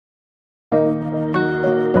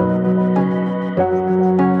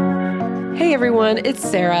everyone, it's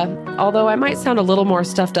Sarah. Although I might sound a little more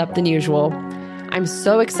stuffed up than usual, I'm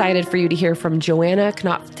so excited for you to hear from JoAnna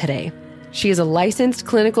Knopf today. She is a licensed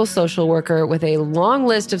clinical social worker with a long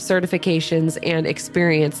list of certifications and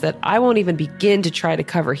experience that I won't even begin to try to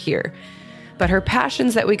cover here. But her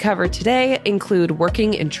passions that we cover today include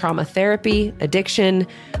working in trauma therapy, addiction,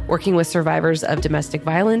 working with survivors of domestic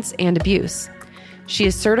violence and abuse. She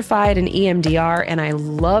is certified in EMDR, and I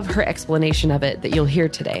love her explanation of it that you'll hear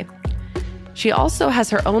today. She also has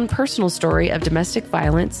her own personal story of domestic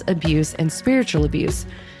violence, abuse, and spiritual abuse.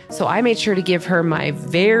 So I made sure to give her my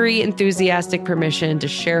very enthusiastic permission to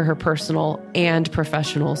share her personal and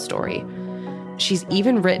professional story. She's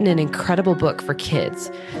even written an incredible book for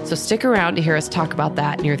kids. So stick around to hear us talk about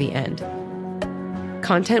that near the end.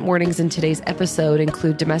 Content warnings in today's episode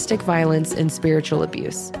include domestic violence and spiritual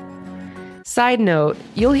abuse. Side note,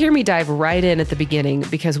 you'll hear me dive right in at the beginning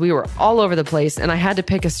because we were all over the place and I had to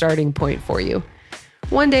pick a starting point for you.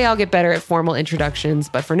 One day I'll get better at formal introductions,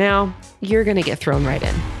 but for now, you're going to get thrown right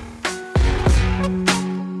in.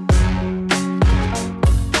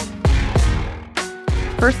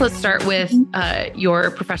 First, let's start with your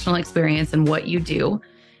professional experience and what you do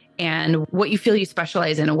and what you feel you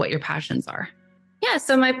specialize in and what your passions are. Yeah,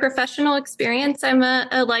 so my professional experience, I'm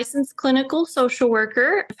a licensed clinical social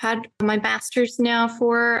worker. I've had my master's now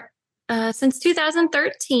for since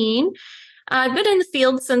 2013. I've been in the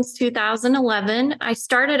field since 2011. I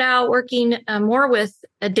started out working more with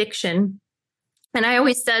addiction, and I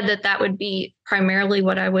always said that that would be primarily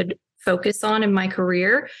what I would focus on in my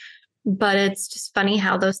career. But it's just funny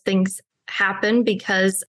how those things happen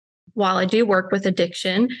because while I do work with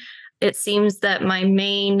addiction, it seems that my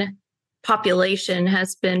main population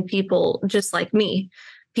has been people just like me,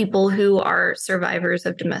 people who are survivors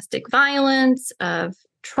of domestic violence, of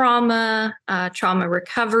trauma, trauma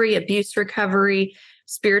recovery, abuse recovery,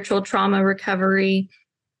 spiritual trauma recovery.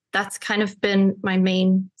 That's kind of been my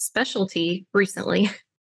main specialty recently.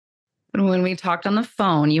 When we talked on the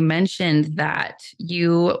phone, you mentioned that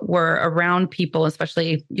you were around people,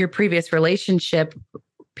 especially your previous relationship,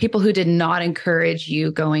 people who did not encourage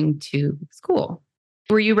you going to school.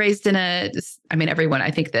 Were you raised in everyone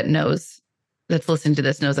I think that knows, that's listening to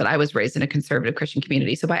this knows that I was raised in a conservative Christian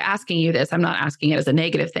community. So by asking you this, I'm not asking it as a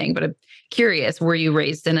negative thing, but I'm curious, were you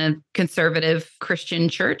raised in a conservative Christian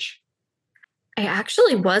church? I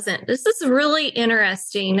actually wasn't. This is really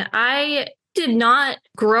interesting. I did not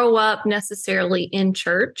grow up necessarily in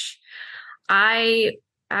church. I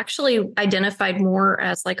actually identified more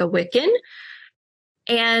as like a Wiccan.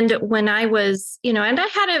 And when I was, and I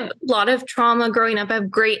had a lot of trauma growing up. I have a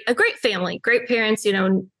great family, great parents,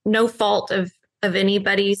 no fault of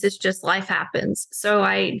anybody's. It's just life happens. So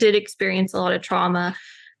I did experience a lot of trauma,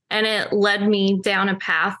 and it led me down a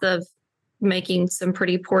path of making some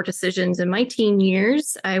pretty poor decisions in my teen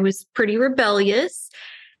years. I was pretty rebellious.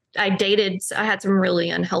 I had some really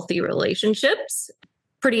unhealthy relationships,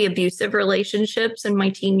 pretty abusive relationships in my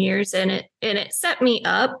teen years. And it set me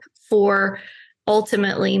up for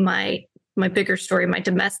ultimately my bigger story, my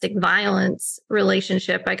domestic violence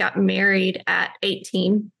relationship. I got married at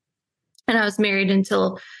 18, and I was married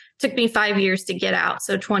until it took me 5 years to get out.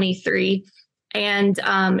 So 23. And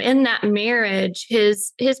in that marriage,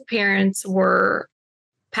 his parents were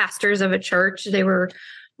pastors of a church. They were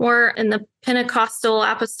more in the Pentecostal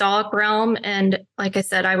apostolic realm. And like I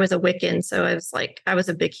said, I was a Wiccan. So I was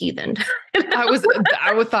a big heathen.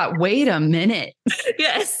 I would thought, wait a minute.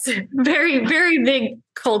 Yes. Very, very big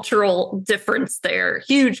cultural difference there.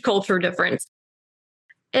 Huge culture difference.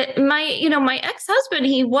 My ex-husband,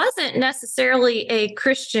 he wasn't necessarily a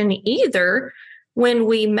Christian either when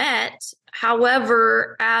we met.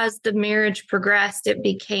 However, as the marriage progressed, it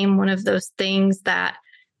became one of those things that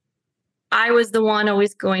I was the one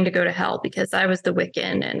always going to go to hell because I was the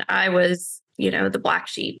Wiccan and I was, the black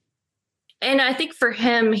sheep. And I think for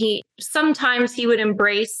him, sometimes he would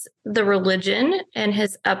embrace the religion and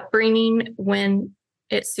his upbringing when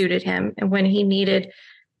it suited him and when he needed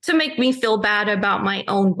to make me feel bad about my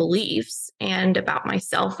own beliefs and about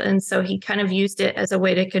myself. And so he kind of used it as a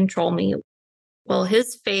way to control me. Well,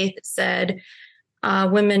 his faith said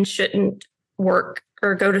women shouldn't work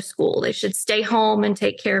or go to school. They should stay home and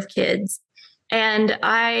take care of kids. And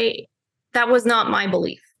that was not my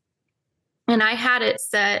belief. And I had it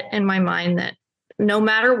set in my mind that no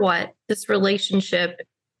matter what, this relationship,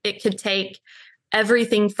 it could take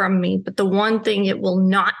everything from me. But the one thing it will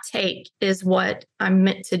not take is what I'm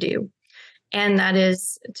meant to do. And that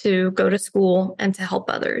is to go to school and to help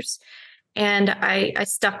others. And I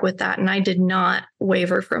stuck with that, and I did not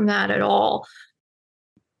waver from that at all.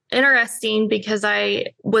 Interesting, because I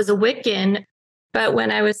was a Wiccan But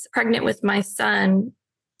when I was pregnant with my son,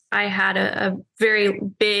 I had a very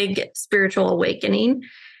big spiritual awakening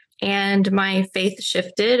and my faith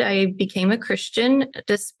shifted. I became a Christian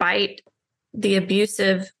despite the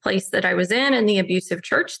abusive place that I was in and the abusive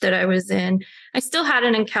church that I was in. I still had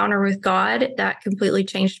an encounter with God that completely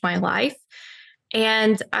changed my life.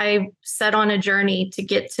 And I set on a journey to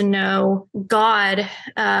get to know God,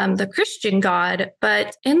 the Christian God,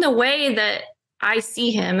 but in the way that I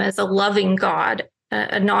see him as a loving God,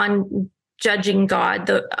 a non-judging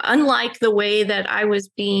God, unlike the way that I was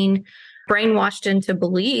being brainwashed into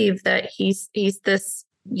believe that he's this,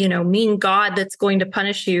 mean God that's going to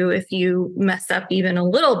punish you if you mess up even a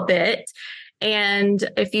little bit. And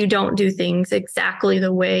if you don't do things exactly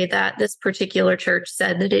the way that this particular church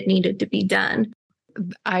said that it needed to be done.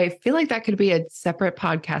 I feel like that could be a separate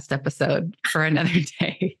podcast episode for another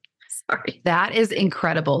day. Sorry. That is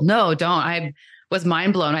incredible. No, don't. I was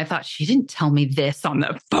mind blown. I thought she didn't tell me this on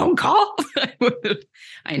the phone call.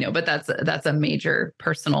 I know, but that's a major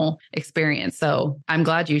personal experience. So I'm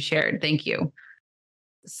glad you shared. Thank you.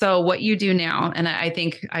 So what you do now, and I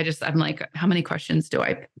think I'm like, how many questions do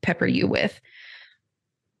I pepper you with?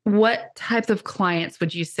 What types of clients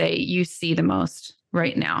would you say you see the most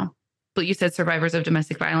right now? But you said survivors of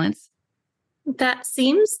domestic violence. That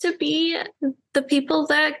seems to be the people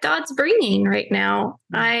that God's bringing right now.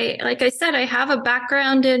 Like I said, I have a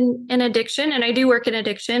background in addiction and I do work in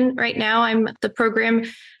addiction. Right now, I'm the program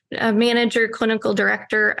manager, clinical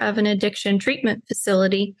director of an addiction treatment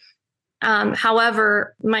facility.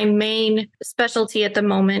 However, my main specialty at the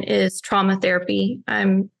moment is trauma therapy.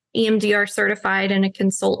 I'm EMDR certified and a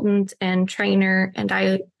consultant and trainer, and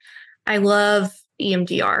I love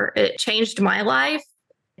EMDR. It changed my life.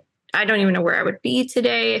 I don't even know where I would be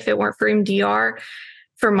today if it weren't for EMDR,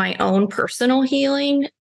 for my own personal healing.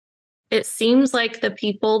 It seems like the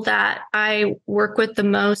people that I work with the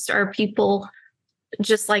most are people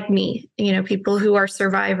just like me, people who are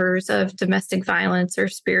survivors of domestic violence or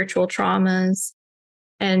spiritual traumas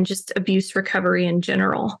and just abuse recovery in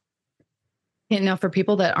general. And now for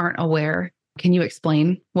people that aren't aware, can you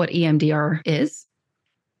explain what EMDR is?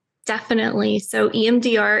 Definitely. So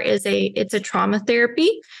EMDR it's a trauma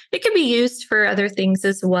therapy. It can be used for other things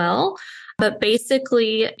as well. But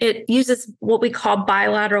basically, it uses what we call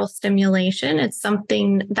bilateral stimulation. It's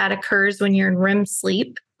something that occurs when you're in REM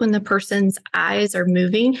sleep, when the person's eyes are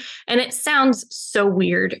moving. And it sounds so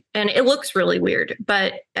weird and it looks really weird,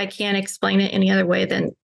 but I can't explain it any other way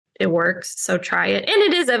than it works. So try it. And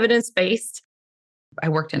it is evidence-based. I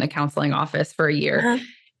worked in a counseling office for a year.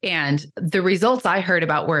 And the results I heard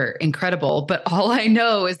about were incredible. But all I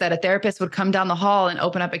know is that a therapist would come down the hall and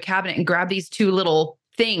open up a cabinet and grab these two little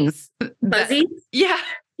things. Fuzzy? Yeah.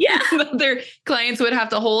 Yeah. Their clients would have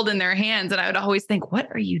to hold in their hands. And I would always think, what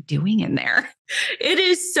are you doing in there? It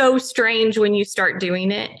is so strange when you start doing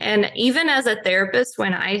it. And even as a therapist,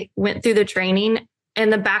 when I went through the training, in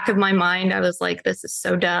the back of my mind, I was like, this is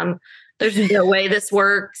so dumb. There's no way this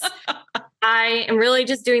works. I am really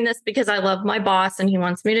just doing this because I love my boss and he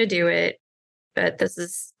wants me to do it. But this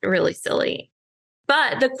is really silly.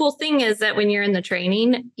 But the cool thing is that when you're in the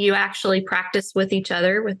training, you actually practice with each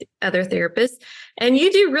other, with other therapists, and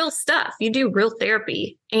you do real stuff. You do real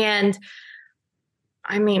therapy. And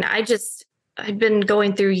I mean, I've been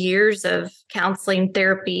going through years of counseling,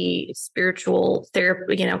 therapy, spiritual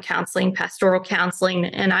therapy, counseling, pastoral counseling.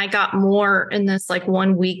 And I got more in this like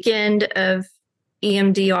one weekend of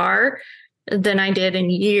EMDR than I did in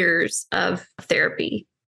years of therapy.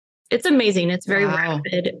 It's amazing. It's very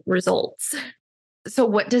rapid results. So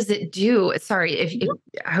what does it do? Sorry,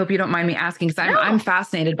 I hope you don't mind me asking, because I'm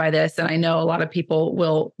fascinated by this. And I know a lot of people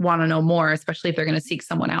will want to know more, especially if they're going to seek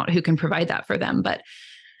someone out who can provide that for them. But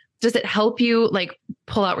does it help you like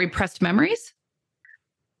pull out repressed memories?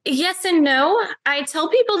 Yes and no. I tell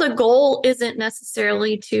people the goal isn't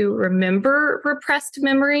necessarily to remember repressed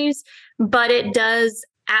memories, but it does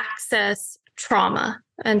access trauma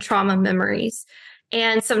and trauma memories.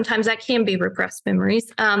 And sometimes that can be repressed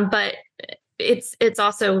memories, but it's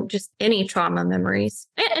also just any trauma memories,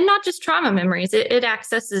 and not just trauma memories. It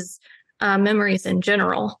accesses memories in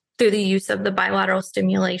general through the use of the bilateral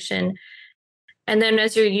stimulation. And then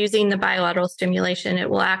as you're using the bilateral stimulation, it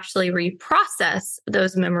will actually reprocess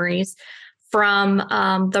those memories from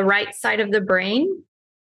the right side of the brain.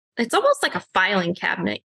 It's almost like a filing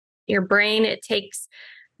cabinet. Your brain, it takes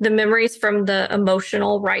the memories from the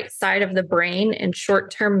emotional right side of the brain and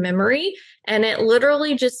short-term memory, and it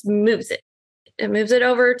literally just moves it. It moves it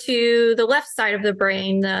over to the left side of the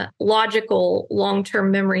brain, the logical long-term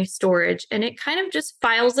memory storage, and it kind of just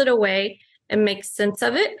files it away and makes sense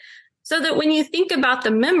of it so that when you think about the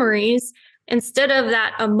memories instead of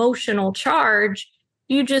that emotional charge,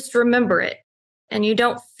 you just remember it and you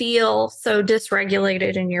don't feel so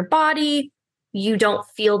dysregulated in your body. You don't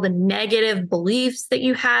feel the negative beliefs that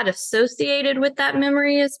you had associated with that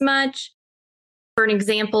memory as much. For an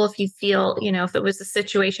example, if you feel, if it was a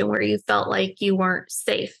situation where you felt like you weren't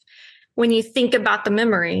safe, when you think about the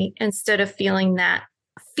memory, instead of feeling that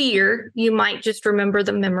fear, you might just remember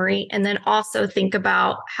the memory and then also think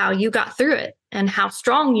about how you got through it and how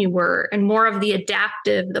strong you were, and more of the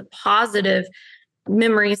adaptive, the positive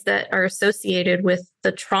memories that are associated with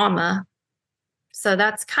the trauma. So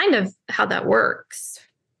that's kind of how that works.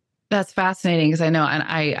 That's fascinating because I know, and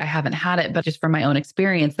I haven't had it, but just from my own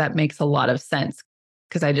experience, that makes a lot of sense.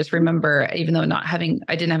 Because I just remember, even though I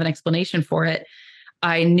didn't have an explanation for it,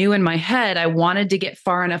 I knew in my head I wanted to get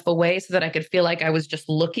far enough away so that I could feel like I was just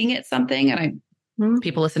looking at something. And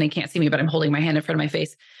people listening can't see me, but I'm holding my hand in front of my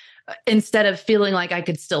face instead of feeling like I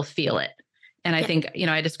could still feel it. And I think,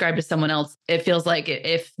 I described to someone else, it feels like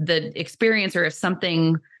if the experience or if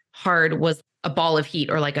something hard was a ball of heat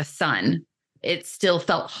or like a sun, it still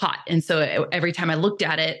felt hot. And so every time I looked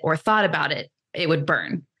at it or thought about it, it would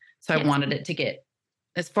burn. So I wanted it to get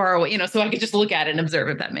as far away, so I could just look at it and observe,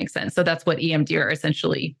 if that makes sense. So that's what EMDR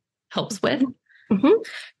essentially helps with. Mm-hmm.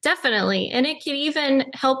 Definitely. And it can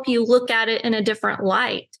even help you look at it in a different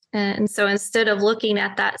light. And so instead of looking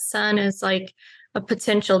at that sun as like a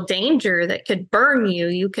potential danger that could burn you,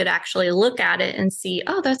 you could actually look at it and see,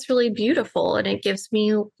 oh, that's really beautiful. And it gives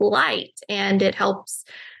me light and it helps,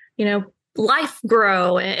 life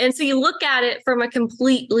grow. And so you look at it from a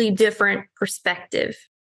completely different perspective.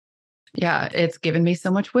 Yeah, it's given me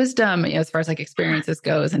so much wisdom as far as like experiences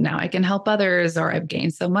goes. And now I can help others, or I've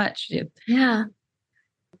gained so much. Yeah.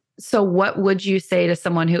 So what would you say to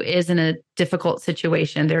someone who is in a difficult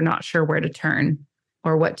situation? They're not sure where to turn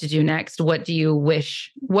or what to do next. What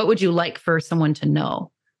would you like for someone to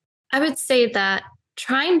know? I would say that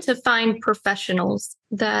trying to find professionals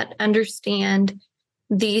that understand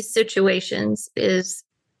these situations is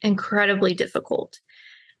incredibly difficult.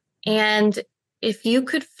 And if you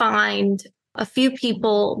could find a few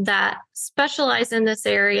people that specialize in this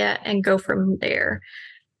area and go from there.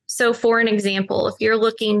 So for an example, if you're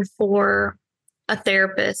looking for a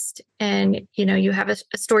therapist and, you have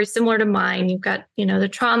a story similar to mine, you've got, the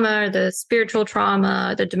trauma, the spiritual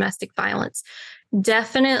trauma, the domestic violence,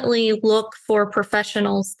 definitely look for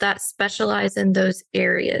professionals that specialize in those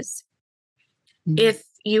areas. Mm-hmm. If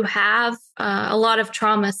you have a lot of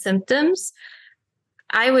trauma symptoms,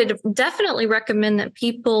 I would definitely recommend that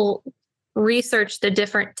people research the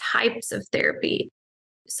different types of therapy.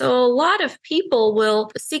 So a lot of people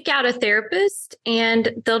will seek out a therapist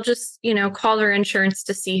and they'll just, call their insurance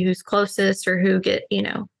to see who's closest or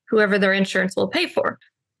whoever their insurance will pay for.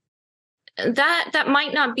 That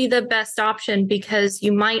might not be the best option because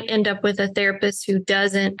you might end up with a therapist who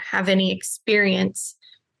doesn't have any experience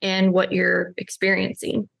in what you're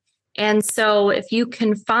experiencing. And so if you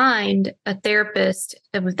can find a therapist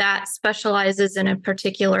that specializes in a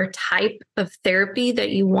particular type of therapy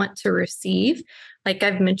that you want to receive, like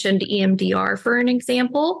I've mentioned EMDR for an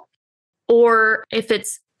example, or if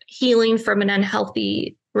it's healing from an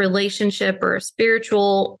unhealthy relationship or a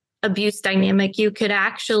spiritual abuse dynamic, you could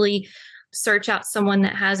actually search out someone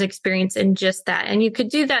that has experience in just that. And you could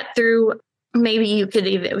do that through, maybe you could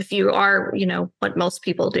even, if you are, what most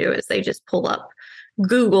people do is they just pull up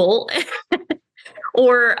Google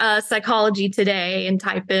or Psychology Today and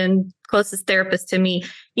type in closest therapist to me.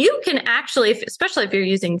 You can actually, especially if you're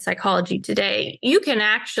using Psychology Today, you can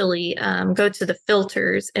actually go to the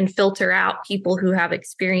filters and filter out people who have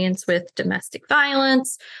experience with domestic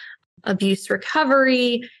violence, abuse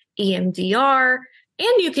recovery, EMDR,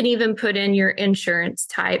 and you can even put in your insurance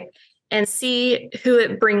type and see who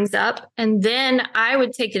it brings up. And then I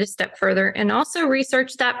would take it a step further and also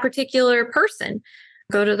research that particular person.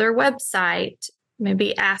 Go to their website,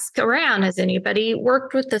 maybe ask around, has anybody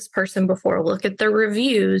worked with this person before? Look at their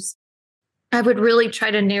reviews. I would really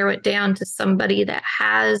try to narrow it down to somebody that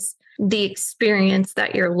has the experience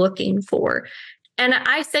that you're looking for. And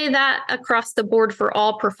I say that across the board for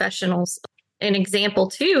all professionals. An example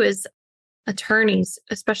too is attorneys,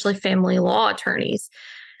 especially family law attorneys.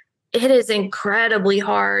 It is incredibly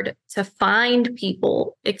hard to find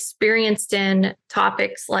people experienced in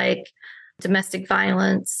topics like domestic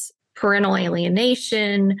violence, parental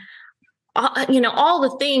alienation, all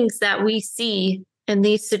the things that we see in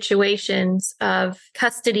these situations of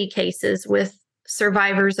custody cases with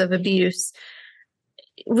survivors of abuse.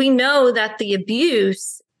 We know that the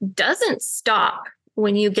abuse doesn't stop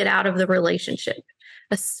when you get out of the relationship,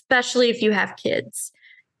 especially if you have kids.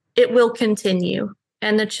 It will continue.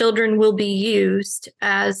 and the children will be used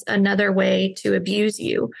as another way to abuse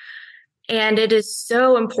you. And it is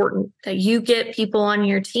so important that you get people on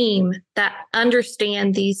your team that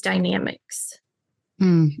understand these dynamics.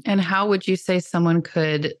 And how would you say someone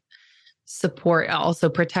could support, also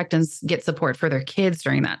protect and get support for their kids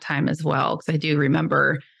during that time as well? Because I do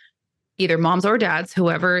remember either moms or dads,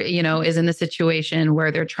 whoever, is in the situation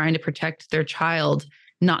where they're trying to protect their child,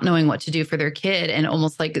 not knowing what to do for their kid and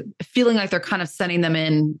almost like feeling like they're kind of sending them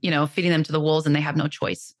in, feeding them to the wolves and they have no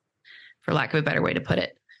choice, for lack of a better way to put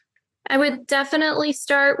it. I would definitely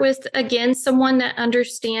start with, again, someone that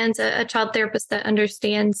understands, a child therapist that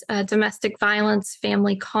understands domestic violence,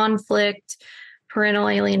 family conflict, parental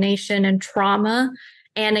alienation, and trauma.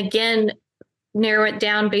 And again, narrow it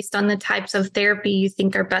down based on the types of therapy you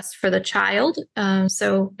think are best for the child.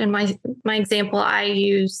 So in my example, I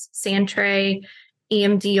use Sandtray,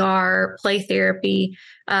 EMDR, play therapy,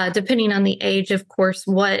 depending on the age, of course,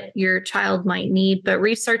 what your child might need, but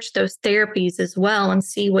research those therapies as well and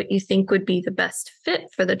see what you think would be the best fit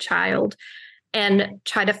for the child and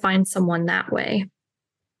try to find someone that way.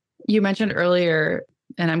 You mentioned earlier,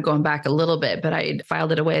 and I'm going back a little bit, but I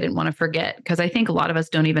filed it away. I didn't want to forget, because I think a lot of us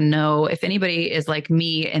don't even know, if anybody is like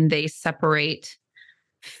me and they separate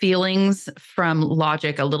feelings from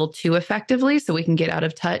logic a little too effectively so we can get out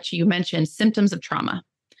of touch. You mentioned symptoms of trauma.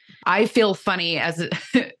 I feel funny as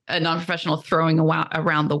a non-professional throwing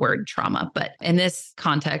around the word trauma, but in this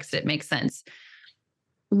context, it makes sense.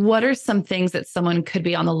 What are some things that someone could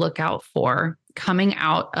be on the lookout for coming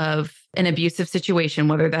out of an abusive situation,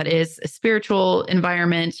 whether that is a spiritual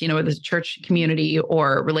environment, whether it's a church community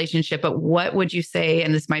or relationship, but what would you say,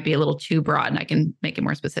 and this might be a little too broad and I can make it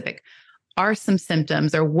more specific, are some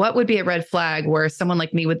symptoms, or what would be a red flag where someone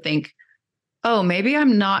like me would think, oh, maybe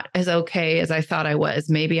I'm not as okay as I thought I was.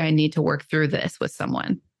 Maybe I need to work through this with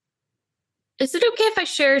someone. Is it okay if I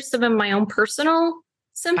share some of my own personal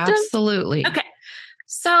symptoms? Absolutely. Okay.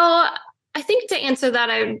 So I think to answer that,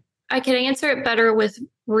 I can answer it better with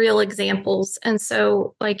real examples. And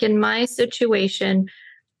so like in my situation,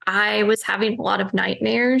 I was having a lot of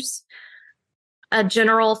nightmares, a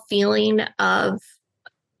general feeling of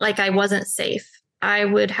like I wasn't safe. I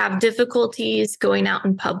would have difficulties going out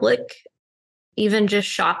in public. Even just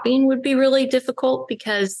shopping would be really difficult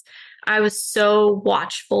because I was so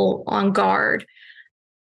watchful, on guard,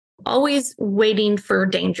 always waiting for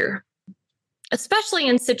danger, especially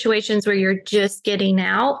in situations where you're just getting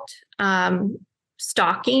out.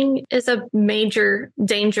 Stalking is a major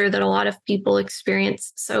danger that a lot of people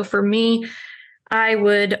experience. So for me, I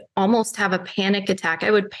would almost have a panic attack.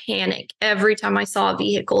 I would panic every time I saw a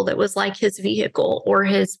vehicle that was like his vehicle or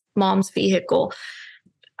his mom's vehicle.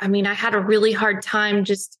 I mean, I had a really hard time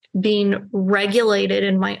just being regulated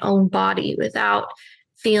in my own body without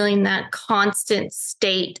feeling that constant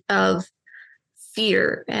state of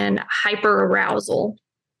fear and hyperarousal.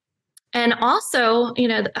 And also,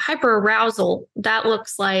 the hyperarousal, that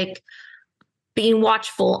looks like being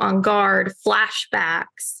watchful, on guard,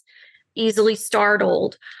 flashbacks, easily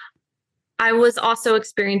startled. I was also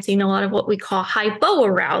experiencing a lot of what we call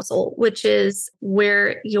hypoarousal, which is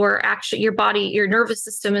where your body, your nervous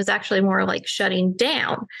system is actually more like shutting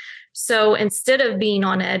down. So instead of being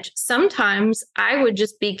on edge, sometimes I would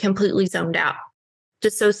just be completely zoned out,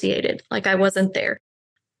 dissociated, like I wasn't there.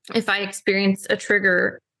 If I experienced a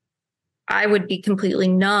trigger, I would be completely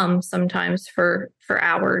numb sometimes for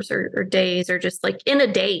hours or days, or just like in a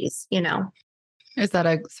daze, Is that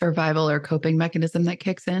a survival or coping mechanism that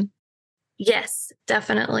kicks in? Yes,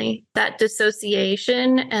 definitely. That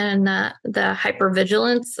dissociation and the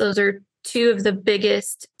hypervigilance, those are two of the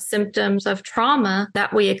biggest symptoms of trauma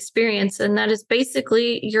that we experience. And that is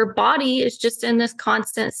basically your body is just in this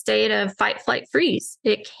constant state of fight, flight, freeze.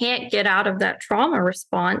 It can't get out of that trauma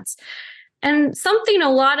response. And something a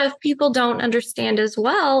lot of people don't understand as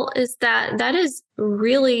well is that that is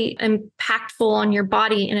really impactful on your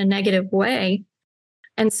body in a negative way.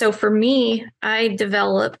 And so for me, I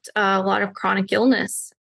developed a lot of chronic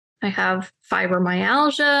illness. I have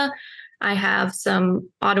fibromyalgia. I have some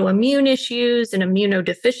autoimmune issues and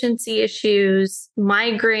immunodeficiency issues,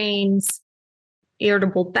 migraines,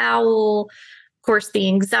 irritable bowel, of course, the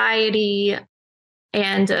anxiety,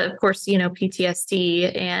 and of course,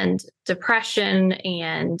 PTSD and depression.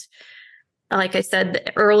 And like I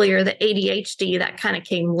said earlier, the ADHD, that kind of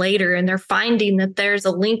came later. And they're finding that there's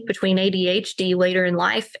a link between ADHD later in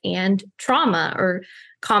life and trauma or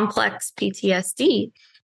complex PTSD.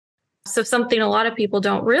 So something a lot of people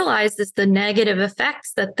don't realize is the negative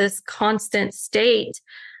effects that this constant state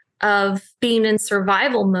of being in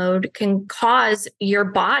survival mode can cause your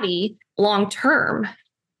body long term.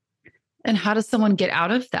 And how does someone get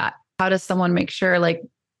out of that? How does someone make sure like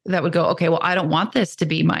that would go, okay, well, I don't want this to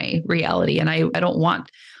be my reality. And I don't want,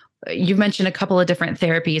 you've mentioned a couple of different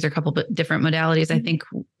therapies or a couple of different modalities. I think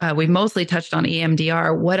we mostly touched on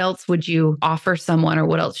EMDR. What else would you offer someone, or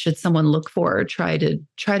what else should someone look for or try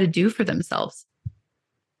to do for themselves?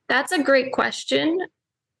 That's a great question.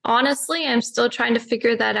 Honestly, I'm still trying to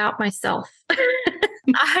figure that out myself.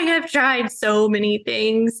 I have tried so many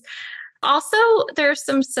things. Also, there's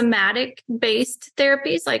some somatic based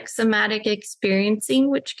therapies like somatic experiencing,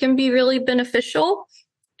 which can be really beneficial.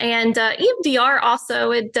 And EMDR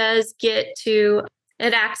also, it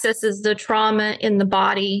accesses the trauma in the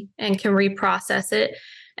body and can reprocess it.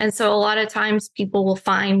 And so a lot of times people will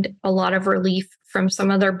find a lot of relief from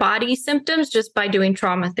some of their body symptoms just by doing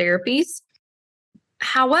trauma therapies.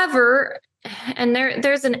 However, and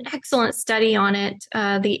there's an excellent study on it,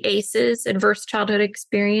 the ACEs, Adverse Childhood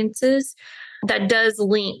Experiences, that does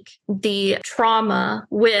link the trauma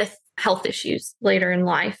with health issues later in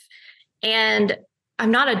life. And I'm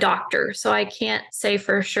not a doctor, so I can't say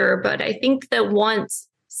for sure, but I think that once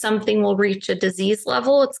something will reach a disease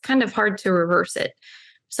level, it's kind of hard to reverse it.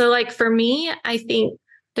 So like for me, I think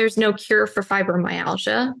there's no cure for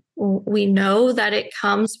fibromyalgia. We know that it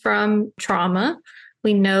comes from trauma.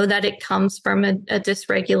 We know that it comes from a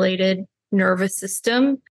dysregulated nervous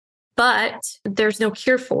system, but there's no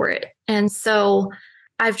cure for it. And so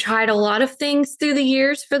I've tried a lot of things through the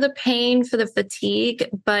years for the pain, for the fatigue,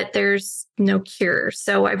 but there's no cure.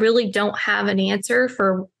 So I really don't have an answer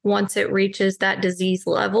for once it reaches that disease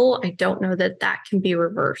level. I don't know that that can be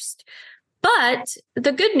reversed. But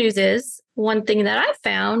the good news is, one thing that I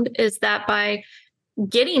found is that by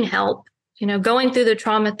getting help, going through the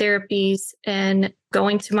trauma therapies and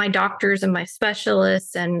going to my doctors and my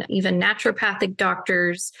specialists and even naturopathic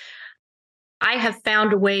doctors, I have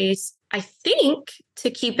found ways, I think, to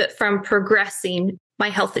keep it from progressing, my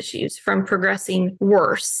health issues from progressing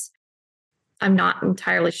worse. I'm not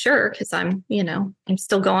entirely sure because I'm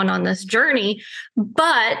still going on this journey,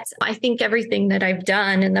 but I think everything that I've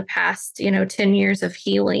done in the past, 10 years of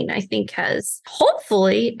healing, I think has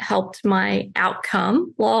hopefully helped my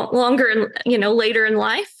outcome longer, later in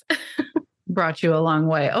life. Brought you a long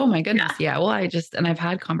way. Oh my goodness. Yeah. Well, I've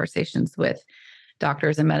had conversations with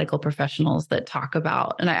doctors and medical professionals that talk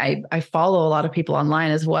about, and I follow a lot of people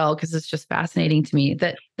online as well, because it's just fascinating to me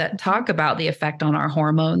that talk about the effect on our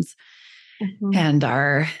hormones. Mm-hmm. And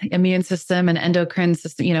our immune system and endocrine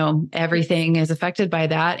system, everything is affected by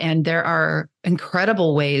that. And there are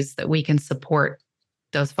incredible ways that we can support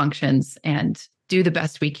those functions and do the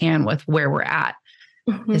best we can with where we're at,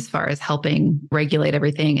 mm-hmm. as far as helping regulate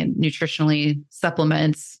everything and nutritionally,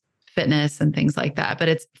 supplements, fitness, and things like that. But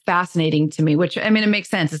it's fascinating to me, which, it makes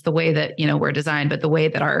sense. It's the way that, we're designed, but the way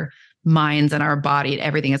that our minds and our body and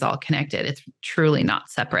everything is all connected. It's truly not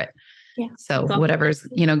separate. Yeah. So whatever's,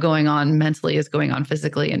 going on mentally is going on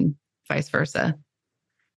physically, and vice versa.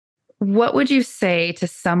 What would you say to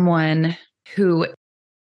someone who,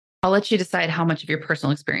 I'll let you decide how much of your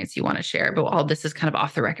personal experience you want to share, but all this is kind of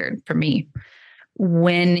off the record for me.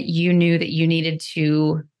 When you knew that you needed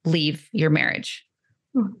to leave your marriage,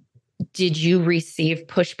 did you receive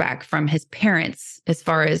pushback from his parents as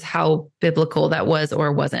far as how biblical that was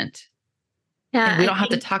or wasn't? Yeah, and we don't have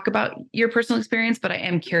to talk about your personal experience, but I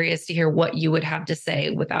am curious to hear what you would have to say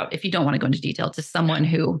without, if you don't want to go into detail, to someone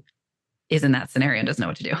who is in that scenario and doesn't know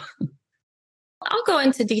what to do. I'll go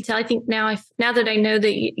into detail. I think now that I know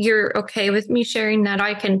that you're okay with me sharing that,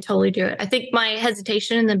 I can totally do it. I think my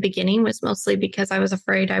hesitation in the beginning was mostly because I was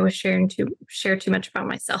afraid I was share too much about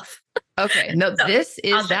myself. Okay. No, so, this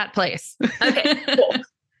is that place. Okay, cool.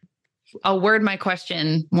 I'll word my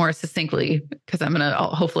question more succinctly because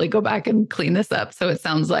I'll hopefully go back and clean this up so it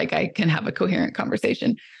sounds like I can have a coherent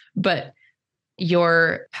conversation. But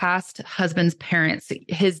your past husband's parents,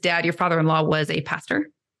 his dad, your father-in-law, was a pastor?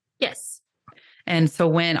 Yes. And so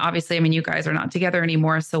when, obviously, you guys are not together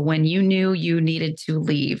anymore. So when you knew you needed to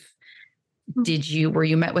leave, were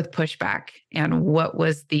you met with pushback? And what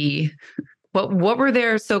was what were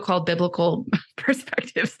their so-called biblical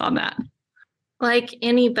perspectives on that? Like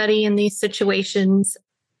anybody in these situations,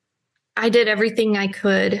 I did everything I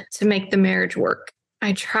could to make the marriage work.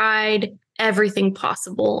 I tried everything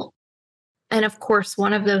possible. And of course,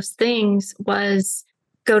 one of those things was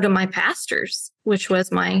go to my pastors, which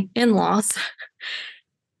was my in-laws.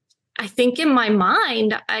 I think in my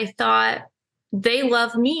mind, I thought they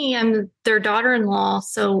love me. I'm their daughter-in-law.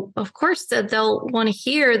 So of course they'll want to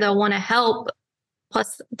hear, they'll want to help.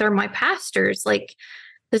 Plus they're my pastors. Like,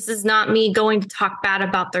 this is not me going to talk bad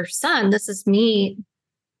about their son. This is me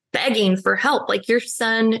begging for help. Like, your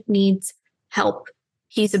son needs help.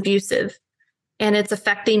 he's abusive and it's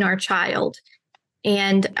affecting our child.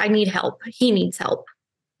 And I need help. He needs help.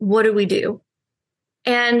 What do we do?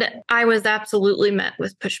 And I was absolutely met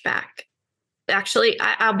with pushback. Actually,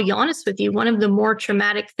 I'll be honest with you. One of the more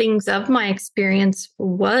traumatic things of my experience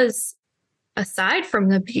was, aside from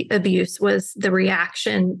the abuse, was the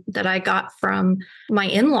reaction that I got from my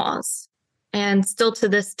in-laws. And still to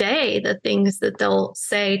this day, the things that they'll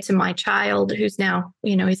say to my child, who's now,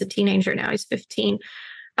 he's a teenager now, he's 15,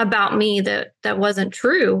 about me that wasn't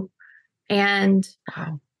true. And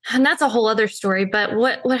Wow. And that's a whole other story. But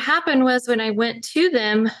what happened was, when I went to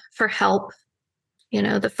them for help,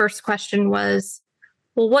 the first question was,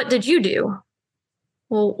 well, what did you do?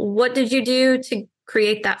 Well, what did you do to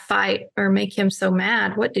create that fight or make him so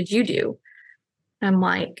mad? What did you do? I'm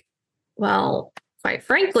like, well, quite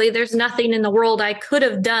frankly, there's nothing in the world I could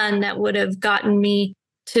have done that would have gotten me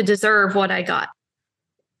to deserve what I got.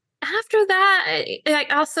 After that, I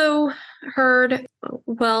also heard,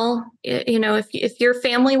 well, if your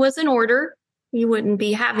family was in order, you wouldn't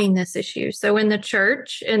be having this issue. So in the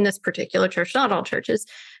church, in this particular church, not all churches,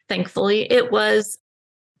 thankfully, it was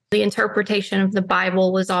the interpretation of the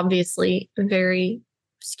Bible was obviously very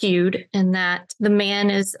skewed in that the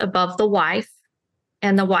man is above the wife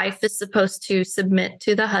and the wife is supposed to submit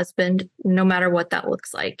to the husband, no matter what that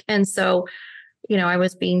looks like. And so, I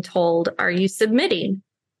was being told, are you submitting?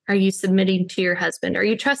 Are you submitting to your husband? Are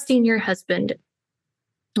you trusting your husband?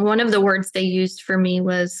 One of the words they used for me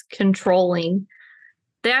was controlling.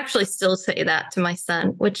 They actually still say that to my son,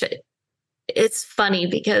 which it's funny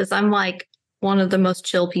because I'm like one of the most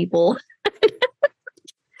chill people.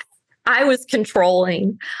 I was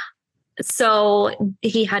controlling. So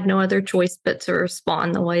he had no other choice but to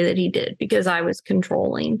respond the way that he did because I was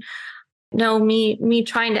controlling. No, me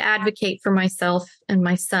trying to advocate for myself and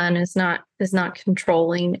my son is not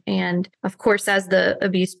controlling. And of course, as the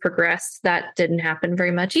abuse progressed, that didn't happen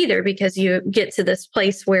very much either, because you get to this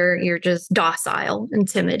place where you're just docile and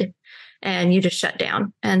timid and you just shut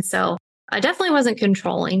down. And so I definitely wasn't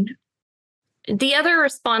controlling. The other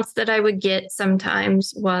response that I would get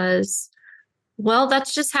sometimes was, well,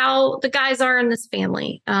 that's just how the guys are in this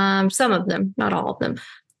family. Some of them, not all of them.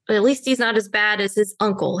 But at least he's not as bad as his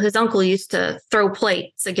uncle. His uncle used to throw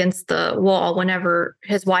plates against the wall whenever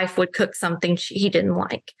his wife would cook something he didn't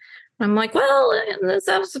like. I'm like, well,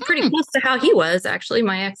 that was pretty close to how he was. Actually,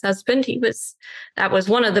 my ex-husband, that was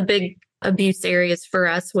one of the big abuse areas for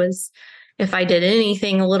us, was if I did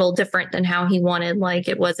anything a little different than how he wanted, like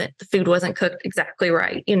the food wasn't cooked exactly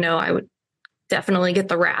right, I would definitely get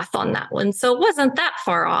the wrath on that one. So it wasn't that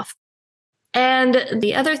far off. And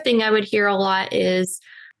the other thing I would hear a lot is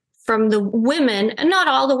from the women, and not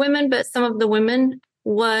all the women, but some of the women,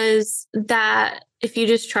 was that if you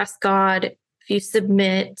just trust God, if you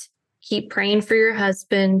submit, keep praying for your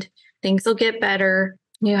husband, things will get better.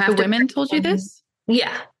 You have the women told you this?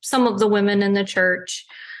 Yeah, some of the women in the church.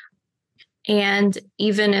 And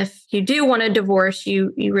even if you do want a divorce,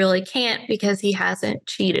 you really can't, because he hasn't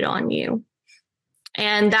cheated on you.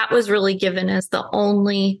 And that was really given as the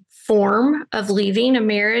only form of leaving a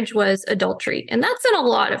marriage, was adultery. And that's in a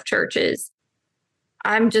lot of churches.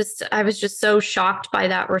 I was just so shocked by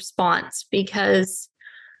that response, because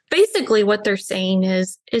basically what they're saying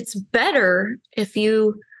is it's better if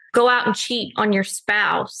you go out and cheat on your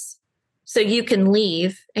spouse so you can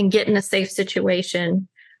leave and get in a safe situation,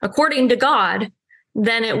 according to God,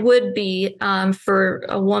 than it would be for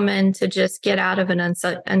a woman to just get out of an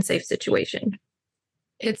unsafe situation.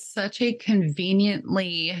 It's such a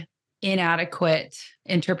conveniently inadequate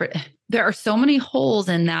There are so many holes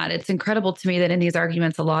in that. It's incredible to me that in these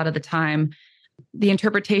arguments, a lot of the time, the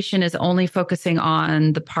interpretation is only focusing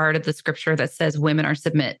on the part of the scripture that says women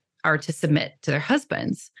are to submit to their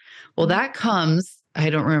husbands. Well, that comes, I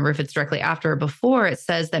don't remember if it's directly after or before, it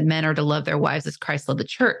says that men are to love their wives as Christ loved the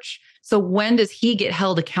church. So when does he get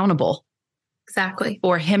held accountable? Exactly.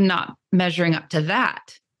 For him not measuring up to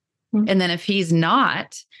that? Mm-hmm. And then if he's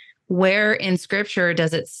not, where in scripture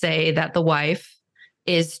does it say that the wife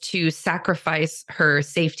is to sacrifice her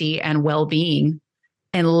safety and well-being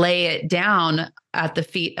and lay it down at the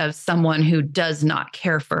feet of someone who does not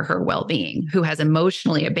care for her well-being, who has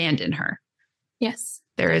emotionally abandoned her? Yes.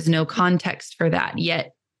 There is no context for that.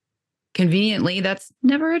 Yet, conveniently, that's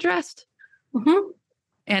never addressed. Mm-hmm.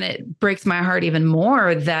 And it breaks my heart even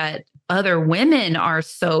more that other women are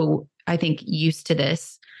so, I think, used to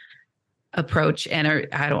this approach and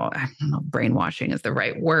I don't know, brainwashing is the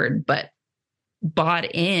right word, but bought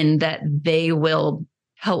in that they will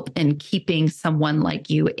help in keeping someone like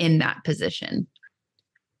you in that position.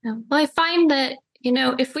 Well, I find that,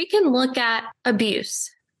 if we can look at abuse,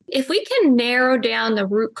 If we can narrow down the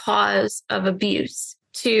root cause of abuse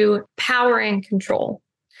to power and control,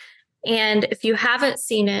 and if you haven't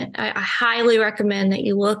seen it, I highly recommend that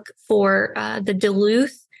you look for the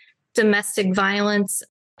Duluth Domestic Violence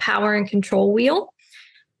Power and Control Wheel.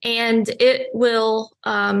 And it will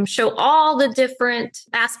show all the different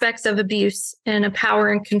aspects of abuse in a power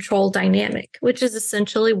and control dynamic, which is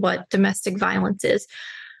essentially what domestic violence is.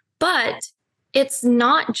 But it's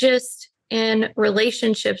not just in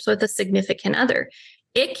relationships with a significant other.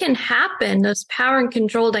 It can happen, those power and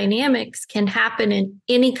control dynamics can happen in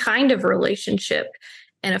any kind of relationship,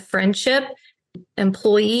 in a friendship,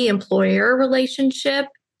 employee-employer relationship,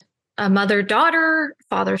 a mother-daughter,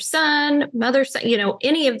 father-son, mother-son,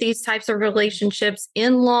 any of these types of relationships,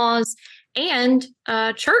 in-laws, and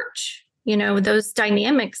church, those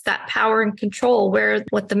dynamics, that power and control where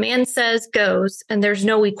what the man says goes and there's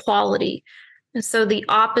no equality. And so the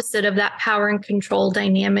opposite of that power and control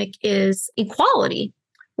dynamic is equality,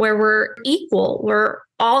 where we're equal. We're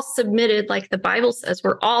all submitted, like the Bible says,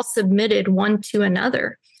 we're all submitted one to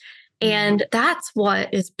another. And that's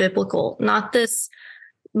what is biblical, not this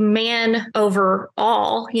man over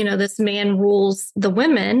all, this man rules the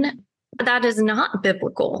women. That is not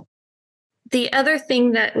biblical. The other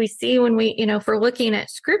thing that we see when we, if we're looking at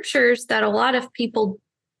scriptures that a lot of people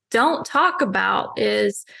don't talk about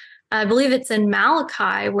is, I believe it's in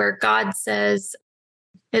Malachi where God says,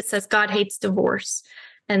 it says God hates divorce.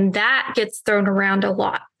 And that gets thrown around a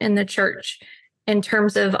lot in the church in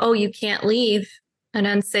terms of, you can't leave an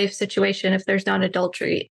unsafe situation if there's not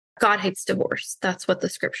adultery. God hates divorce. That's what the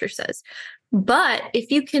scripture says. But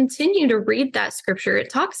if you continue to read that scripture, it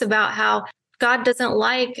talks about how God doesn't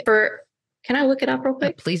like can I look it up real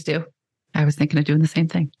quick? Please do. I was thinking of doing the same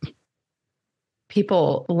thing.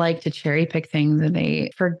 People like to cherry pick things and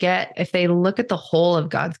they forget, if they look at the whole of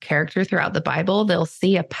God's character throughout the Bible, they'll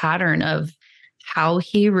see a pattern of how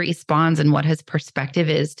he responds and what his perspective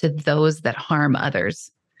is to those that harm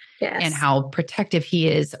others. Yes. And how protective he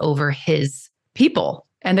is over his people.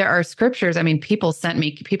 And there are scriptures. I mean, people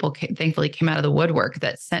thankfully came out of the woodwork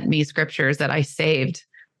that sent me scriptures that I saved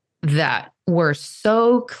that were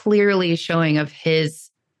so clearly showing of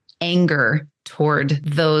his anger toward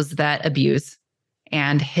those that abuse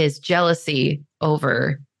and his jealousy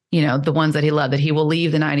over, the ones that he loved, that he will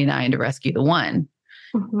leave the 99 to rescue the one.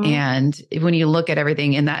 Mm-hmm. And when you look at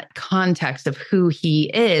everything in that context of who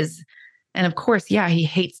he is, and of course, he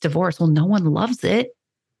hates divorce. Well, no one loves it.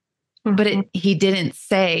 Mm-hmm. But he didn't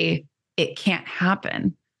say it can't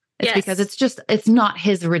happen. It's because it's not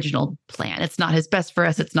his original plan. It's not his best for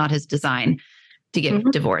us. It's not his design to get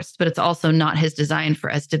divorced, but it's also not his design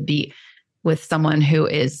for us to be with someone who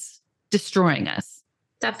is destroying us.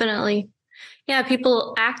 Definitely. Yeah.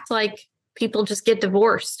 People act like people just get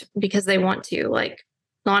divorced because they want to, like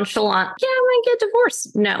nonchalant. Yeah, I'm going to get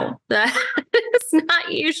divorced. No, that is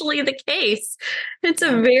not usually the case. It's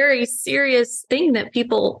a very serious thing that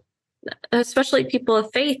people, especially people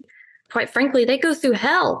of faith, quite frankly, they go through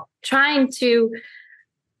hell trying to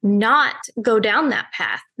not go down that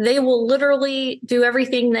path. They will literally do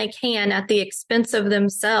everything they can at the expense of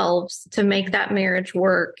themselves to make that marriage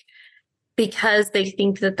work because they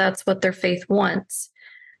think that that's what their faith wants.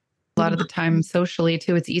 A lot of the time socially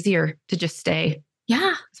too, it's easier to just stay.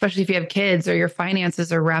 Yeah. Especially if you have kids or your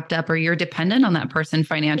finances are wrapped up or you're dependent on that person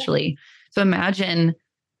financially. Yeah. So imagine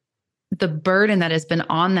the burden that has been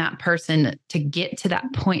on that person to get to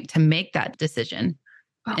that point, to make that decision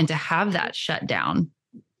and to have that shut down.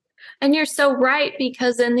 And you're so right,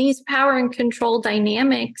 because in these power and control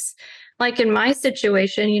dynamics, like in my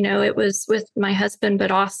situation, it was with my husband,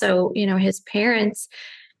 but also, his parents,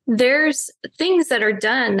 there's things that are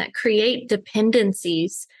done that create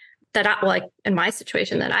dependencies that in my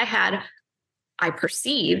situation that I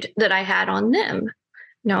perceived that I had on them.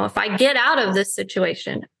 If I get out of this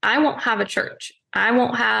situation, I won't have a church. I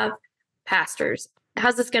won't have pastors.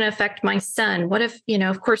 How's this going to affect my son? What if,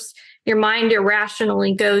 of course, your mind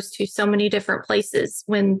irrationally goes to so many different places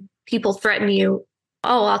when people threaten you.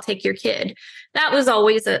 Oh, I'll take your kid. That was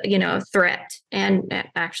always a threat, and it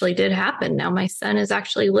actually did happen. Now my son is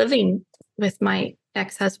actually living with my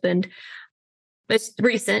ex-husband. It's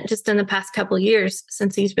recent, just in the past couple of years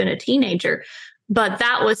since he's been a teenager. But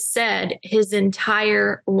that was said his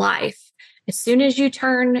entire life. As soon as you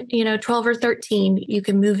turn, 12 or 13, you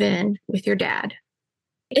can move in with your dad.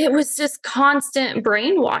 It was just constant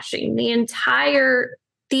brainwashing the entire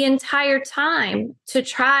time to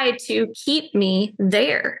try to keep me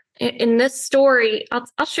there. In this story,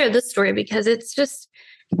 I'll share this story because it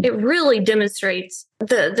really demonstrates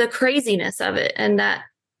the craziness of it, and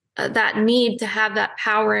that need to have that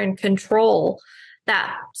power and control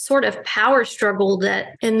that sort of power struggle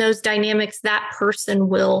that in those dynamics that person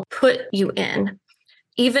will put you in.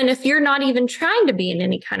 Even if you're not even trying to be in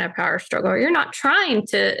any kind of power struggle, or you're not trying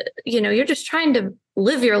to, you're just trying to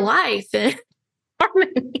live your life in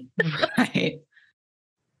harmony. Right.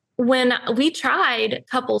 When we tried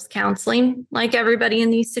couples counseling, like everybody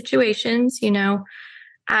in these situations,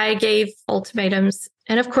 I gave ultimatums.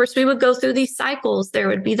 And of course, we would go through these cycles. There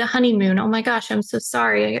would be the honeymoon. Oh my gosh, I'm so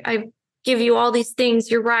sorry. I give you all these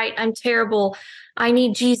things. You're right. I'm terrible. I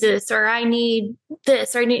need Jesus, or I need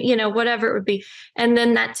this, or I need, whatever it would be. And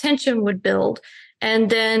then that tension would build.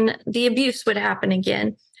 And then the abuse would happen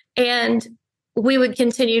again. And we would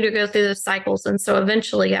continue to go through those cycles. And so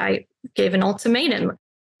eventually I gave an ultimatum.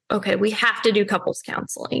 Okay, we have to do couples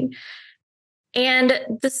counseling. And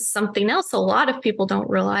this is something else a lot of people don't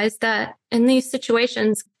realize, that in these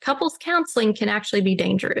situations, couples counseling can actually be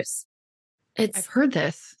dangerous. I've heard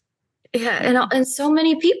this. Yeah, and so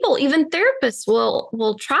many people, even therapists,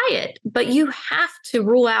 will try it, but you have to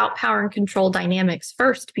rule out power and control dynamics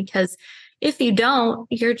first, because if you don't,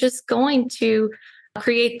 you're just going to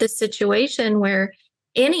create this situation where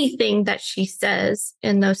anything that she says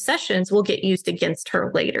in those sessions will get used against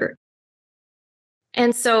her later.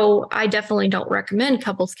 And so I definitely don't recommend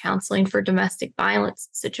couples counseling for domestic violence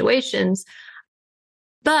situations.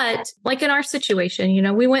 But like in our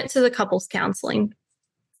situation, we went to the couples counseling.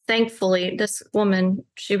 Thankfully, this woman,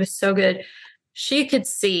 she was so good. She could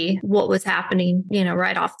see what was happening,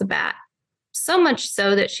 right off the bat. So much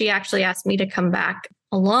so that she actually asked me to come back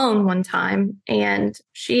alone one time, and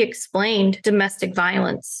she explained domestic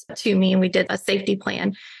violence to me, and we did a safety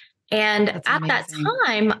plan. And That's at amazing. that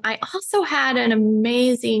time, I also had an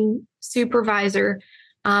amazing supervisor.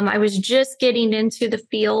 I was just getting into the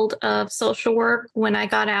field of social work. When I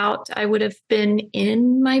got out, I would have been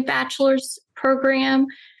in my bachelor's program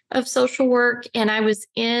of social work, and I was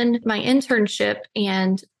in my internship,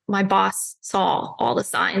 and my boss saw all the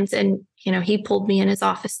signs, and he pulled me in his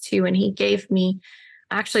office too, and he gave me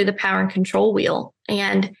actually the power and control wheel.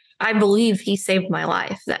 And I believe he saved my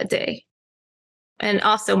life that day. And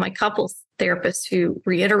also my couples therapist, who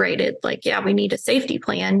reiterated, yeah, we need a safety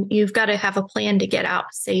plan. You've got to have a plan to get out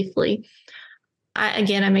safely.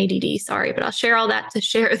 I'm ADD, sorry, but I'll share all that to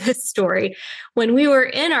share this story. When we were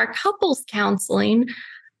in our couples counseling,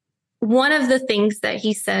 one of the things that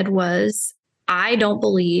he said was, I don't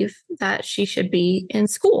believe that she should be in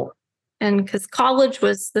school. And because college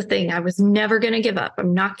was the thing I was never going to give up.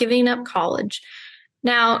 I'm not giving up college.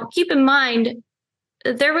 Now, keep in mind,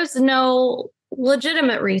 there was no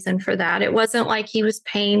legitimate reason for that. It wasn't like he was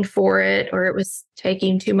paying for it, or it was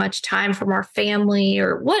taking too much time from our family,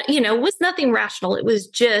 or what, it was nothing rational. It was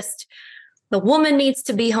just the woman needs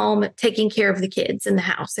to be home taking care of the kids in the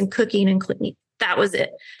house and cooking and cleaning. That was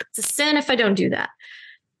it. It's a sin if I don't do that.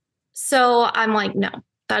 So I'm like, no,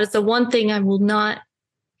 that is the one thing I will not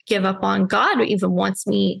give up on. God even wants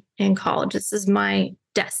me in college. This is my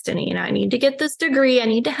destiny, and I need to get this degree. I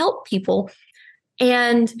need to help people.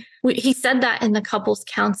 And he said that in the couples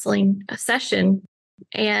counseling session.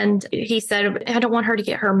 And he said, I don't want her to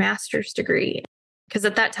get her master's degree, because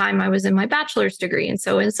at that time I was in my bachelor's degree. And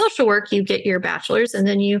so in social work, you get your bachelor's and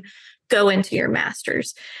then you go into your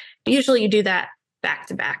master's. Usually you do that back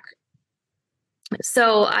to back.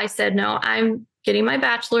 So I said, no, I'm getting my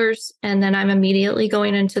bachelor's, and then I'm immediately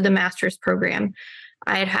going into the master's program.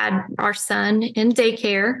 I had our son in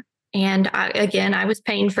daycare, and I was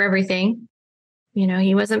paying for everything.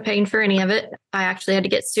 He wasn't paying for any of it. I actually had to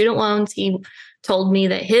get student loans. He told me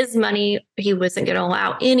that his money, he wasn't going to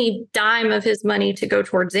allow any dime of his money to go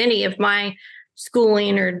towards any of my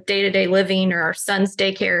schooling or day-to-day living or our son's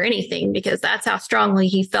daycare or anything, because that's how strongly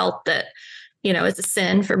he felt that, it's a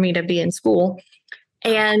sin for me to be in school.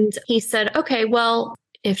 And he said, okay, well,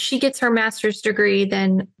 if she gets her master's degree,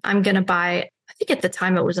 then I'm going to buy, I think at the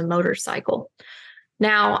time it was a motorcycle.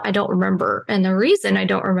 Now, I don't remember. And the reason I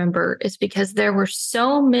don't remember is because there were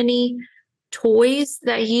so many toys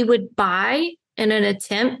that he would buy in an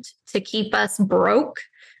attempt to keep us broke,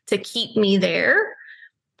 to keep me there.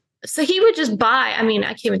 So he would just buy, I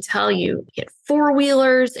can't even tell you, get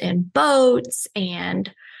four-wheelers and boats.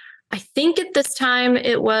 And I think at this time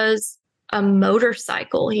it was a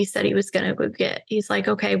motorcycle he said he was going to go get. He's like,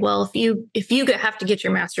 okay, well, if you have to get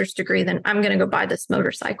your master's degree, then I'm going to go buy this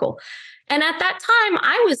motorcycle. And at that time,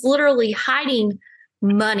 I was literally hiding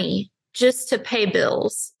money just to pay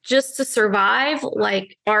bills, just to survive,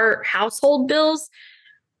 like our household bills.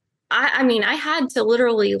 I had to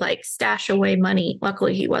literally stash away money.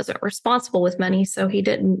 Luckily, he wasn't responsible with money, so he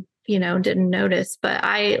didn't notice. But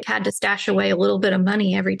I had to stash away a little bit of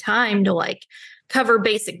money every time to cover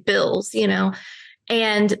basic bills,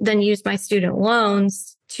 and then use my student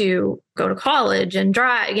loans to go to college and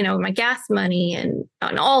drive, my gas money and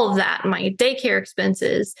all of that, my daycare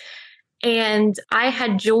expenses. And I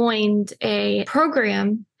had joined a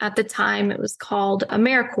program at the time. It was called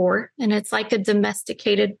AmeriCorps, and it's like a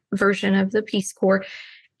domesticated version of the Peace Corps.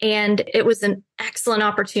 And it was an excellent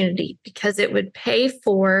opportunity because it would pay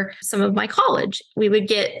for some of my college. We would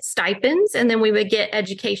get stipends, and then we would get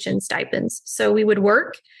education stipends. So we would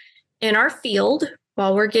work in our field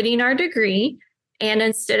while we're getting our degree. And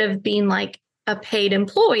instead of being like a paid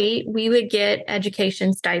employee, we would get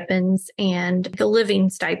education stipends and a living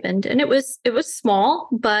stipend. And it was small,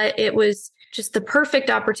 but it was just the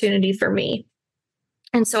perfect opportunity for me.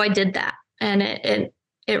 And so I did that. And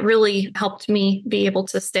it really helped me be able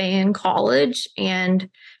to stay in college and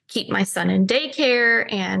keep my son in daycare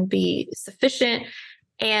and be sufficient.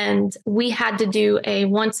 And we had to do a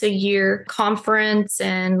once a year conference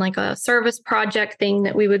and like a service project thing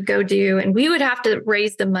that we would go do. And we would have to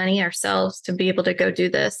raise the money ourselves to be able to go do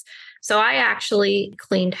this. So I actually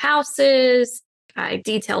cleaned houses, I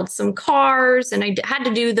detailed some cars, and I had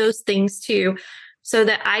to do those things too, so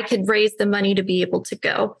that I could raise the money to be able to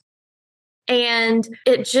go. And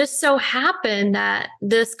it just so happened that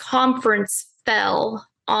this conference fell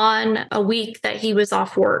on a week that he was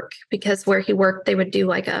off work, because where he worked, they would do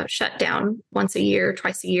like a shutdown once a year,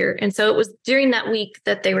 twice a year. And so it was during that week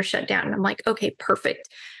that they were shut down. And I'm like, okay, perfect.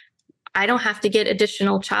 I don't have to get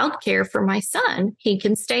additional childcare for my son. He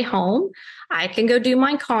can stay home. I can go do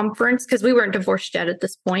my conference, because we weren't divorced yet at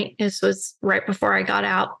this point. This was right before I got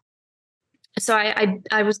out. So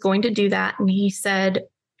I was going to do that. And he said,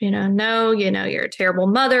 no, you're a terrible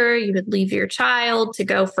mother. You would leave your child to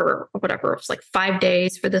go for whatever, it was like 5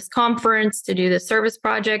 days for this conference to do the service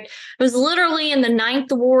project. It was literally in the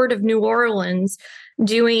 9th Ward of New Orleans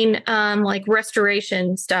doing like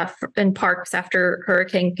restoration stuff in parks after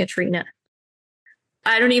Hurricane Katrina.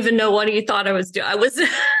 I don't even know what he thought I was doing.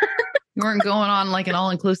 You weren't going on like an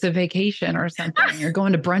all-inclusive vacation or something. You're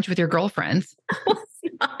going to brunch with your girlfriends.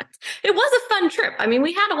 It was a fun trip. I mean,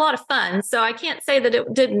 we had a lot of fun, so I can't say that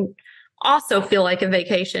it didn't also feel like a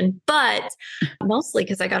vacation, but mostly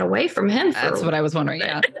because I got away from him. That's what I was wondering.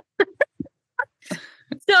 Yeah.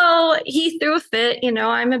 So he threw a fit.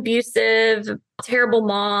 I'm abusive, terrible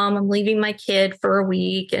mom. I'm leaving my kid for a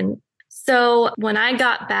week. And so when I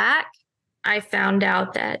got back, I found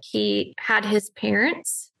out that he had his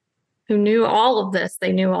parents who knew all of this.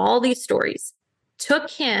 They knew all these stories,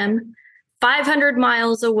 took him 500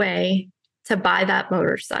 miles away to buy that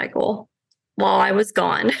motorcycle while I was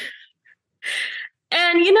gone.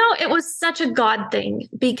 And, it was such a God thing,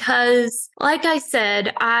 because like I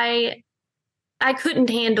said, I couldn't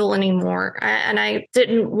handle anymore. And I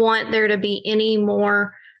didn't want there to be any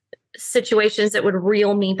more situations that would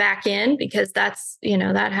reel me back in, because that's,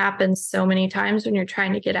 that happens so many times when you're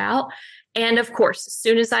trying to get out. And of course, as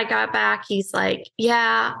soon as I got back, he's like,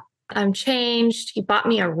 yeah, I'm changed. He bought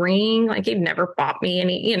me a ring. Like, he'd never bought me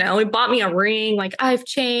any, he bought me a ring. Like, I've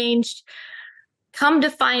changed. Come to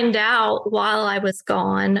find out, while I was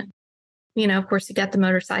gone, of course, he got the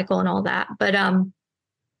motorcycle and all that. But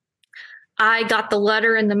I got the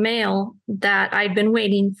letter in the mail that I'd been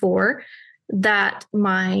waiting for, that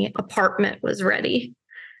my apartment was ready.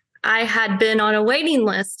 I had been on a waiting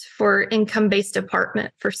list for income-based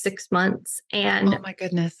apartment for 6 months. And oh my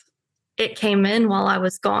goodness. It came in while I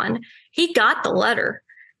was gone. He got the letter,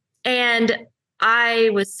 and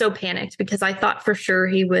I was so panicked, because I thought for sure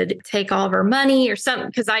he would take all of our money or something,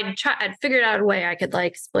 because I'd figured out a way I could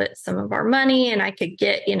like split some of our money, and I could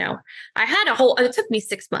get, it took me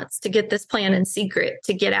 6 months to get this plan in secret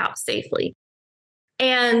to get out safely.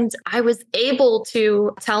 And I was able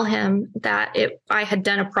to tell him that I had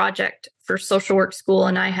done a project for social work school,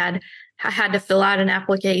 and I had to fill out an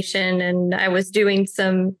application, and I was doing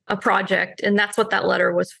a project, and that's what that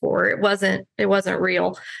letter was for. It wasn't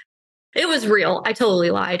real. It was real. I totally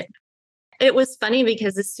lied. It was funny,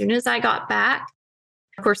 because as soon as I got back,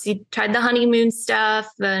 of course, he tried the honeymoon stuff,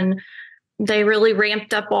 and they really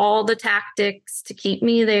ramped up all the tactics to keep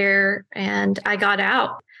me there, and I got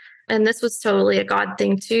out. And this was totally a God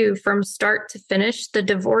thing too. From start to finish, the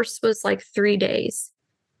divorce was like 3 days.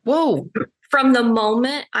 Whoa. From the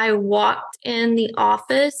moment I walked in the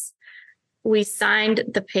office, we signed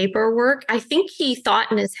the paperwork. I think he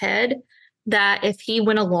thought in his head that if he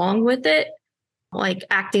went along with it, like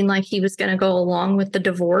acting like he was going to go along with the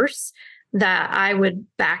divorce, that I would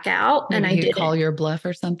back out. Maybe and I didn't. Call your bluff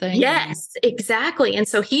or something. Yes, exactly. And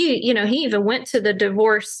so he even went to the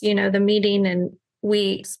divorce, the meeting, and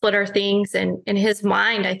we split our things. And in his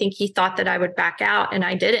mind, I think he thought that I would back out, and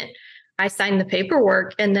I didn't. I signed the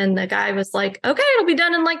paperwork, and then the guy was like, okay, it'll be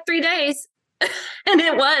done in like 3 days. And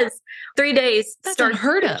it was 3 days. That's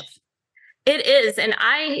unheard of. It is. And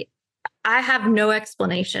I have no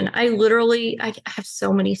explanation. I have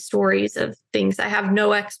so many stories of things I have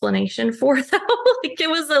no explanation for, though. Like, it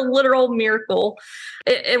was a literal miracle.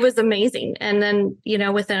 It was amazing. And then,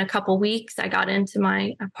 within a couple weeks, I got into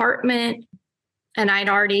my apartment, and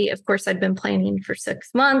I'd been planning for 6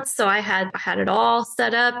 months. So I had it all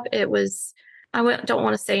set up. It was, don't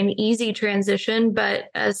want to say an easy transition, but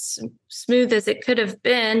as smooth as it could have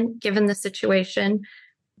been given the situation,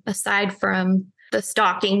 aside from the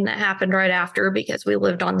stalking that happened right after because we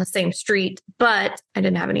lived on the same street, but I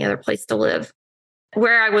didn't have any other place to live.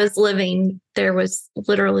 Where I was living, there was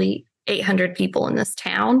literally 800 people in this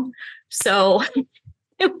town. So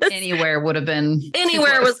anywhere would have been.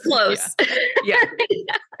 Anywhere was close. Yeah.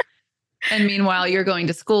 Yeah. And meanwhile, you're going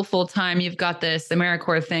to school full time. You've got this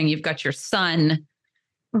AmeriCorps thing. You've got your son.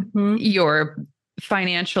 Mm-hmm. You're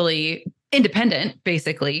financially independent,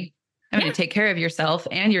 basically. To take care of yourself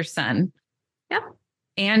and your son. Yep.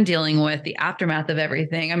 And dealing with the aftermath of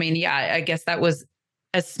everything. I guess that was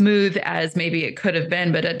as smooth as maybe it could have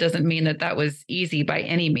been, but it doesn't mean that was easy by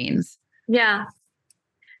any means. Yeah.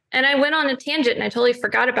 And I went on a tangent and I totally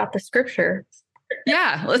forgot about the scripture.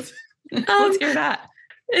 Yeah. Let's hear that.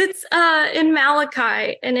 It's in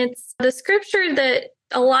Malachi, and it's the scripture that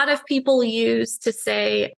a lot of people use to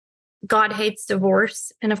say God hates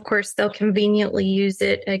divorce. And of course, they'll conveniently use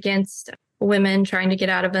it against women trying to get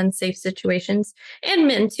out of unsafe situations, and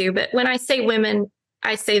men too. But when I say women,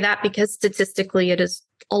 I say that because statistically it is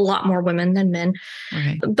a lot more women than men.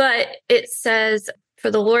 Right. But it says, for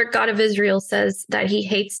the Lord God of Israel says that he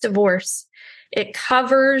hates divorce. It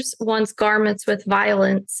covers one's garments with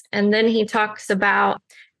violence. And then he talks about,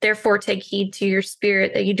 therefore take heed to your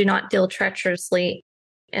spirit that you do not deal treacherously.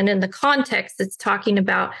 And in the context, it's talking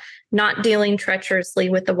about not dealing treacherously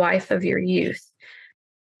with the wife of your youth.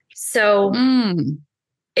 So when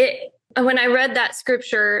I read that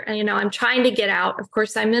scripture, and, I'm trying to get out, of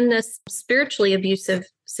course, I'm in this spiritually abusive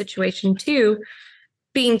situation too,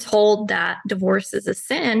 being told that divorce is a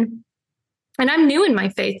sin. And I'm new in my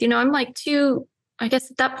faith. I'm like I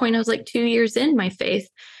guess at that point I was like 2 years in my faith,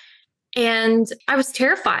 and I was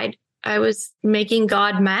terrified. I was making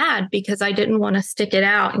God mad because I didn't want to stick it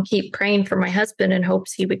out and keep praying for my husband in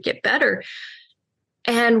hopes he would get better.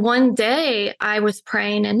 And one day I was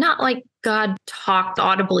praying, and not like God talked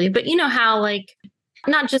audibly, but you know how like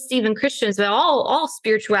not just even Christians, but all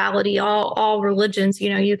spirituality, all religions,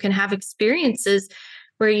 you can have experiences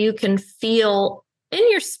where you can feel in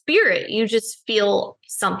your spirit, you just feel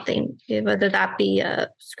something, whether that be a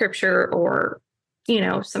scripture or,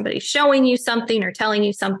 somebody showing you something or telling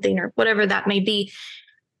you something or whatever that may be.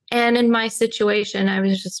 And in my situation, I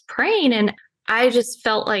was just praying, and I just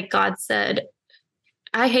felt like God said,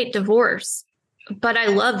 I hate divorce, but I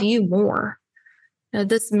love you more.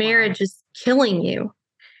 This marriage is killing you.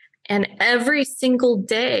 And every single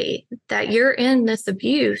day that you're in this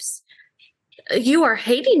abuse, you are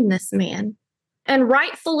hating this man. And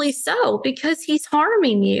rightfully so, because he's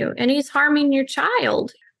harming you and he's harming your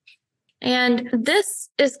child. And this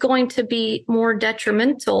is going to be more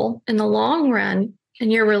detrimental in the long run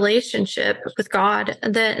in your relationship with God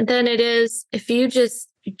than it is if you just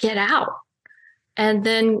get out and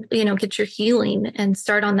then, get your healing and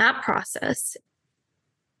start on that process.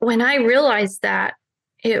 When I realized that,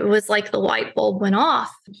 it was like the light bulb went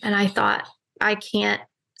off, and I thought, I can't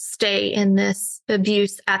stay in this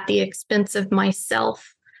abuse at the expense of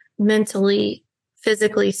myself, mentally,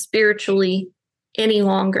 physically, spiritually, any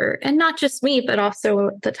longer. And not just me, but also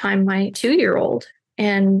at the time, my 2-year-old.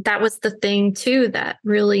 And that was the thing too that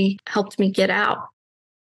really helped me get out.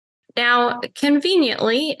 Now,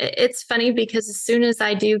 conveniently, it's funny because as soon as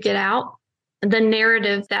I do get out, the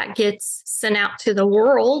narrative that gets sent out to the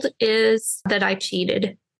world is that I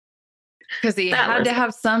cheated. Because he had to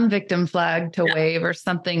have some victim flag to wave or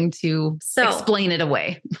something to explain it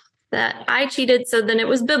away. That I cheated, so then it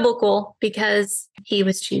was biblical because he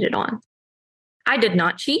was cheated on. I did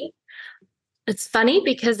not cheat. It's funny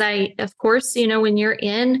because of course, when you're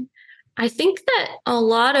I think that a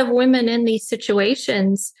lot of women in these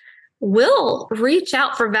situations will reach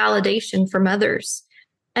out for validation from others.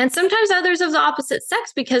 And sometimes others of the opposite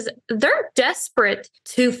sex, because they're desperate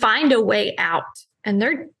to find a way out, and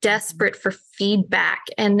they're desperate for feedback,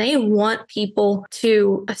 and they want people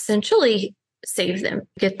to essentially save them,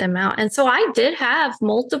 get them out. And so I did have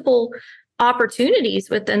multiple opportunities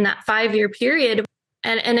within that 5-year period.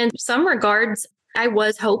 And in some regards, I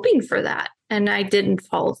was hoping for that, and I didn't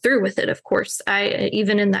follow through with it. Of course,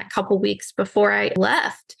 even in that couple weeks before I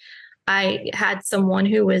left, I had someone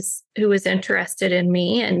who was interested in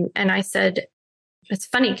me. And I said, it's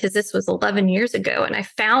funny because this was 11 years ago. And I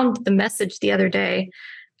found the message the other day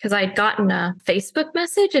because I had gotten a Facebook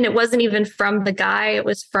message, and it wasn't even from the guy. It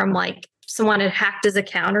was from like someone had hacked his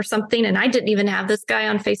account or something. And I didn't even have this guy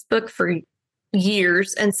on Facebook for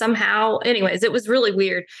years. And somehow, anyways, it was really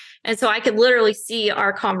weird. And so I could literally see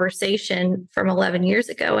our conversation from 11 years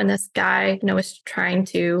ago. And this guy, was trying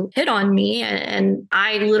to hit on me. And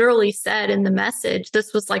I literally said in the message,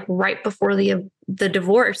 this was like right before the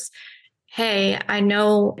divorce. Hey, I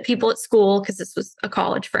know people at school, because this was a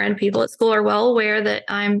college friend, people at school are well aware that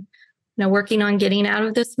I'm working on getting out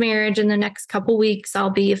of this marriage. In the next couple weeks, I'll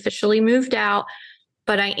be officially moved out,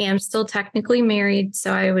 but I am still technically married.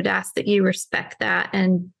 So I would ask that you respect that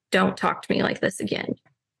and don't talk to me like this again.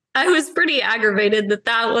 I was pretty aggravated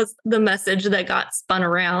that was the message that got spun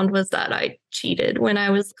around, was that I cheated when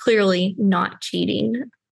I was clearly not cheating.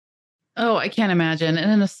 Oh, I can't imagine.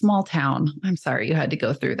 And in a small town, I'm sorry you had to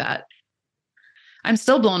go through that. I'm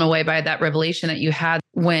still blown away by that revelation that you had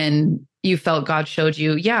when you felt God showed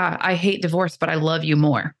you, yeah, I hate divorce, but I love you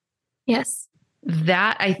more. Yes.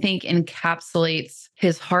 That, I think, encapsulates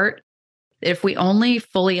his heart. If we only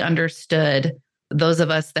fully understood, those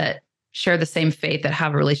of us that share the same faith, that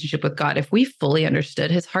have a relationship with God, if we fully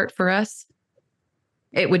understood his heart for us,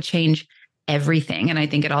 it would change everything. And I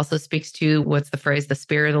think it also speaks to, what's the phrase, the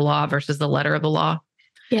spirit of the law versus the letter of the law.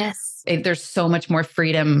 Yes. There's so much more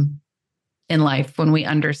freedom in life when we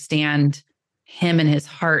understand him and his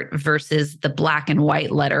heart versus the black and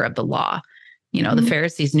white letter of the law. The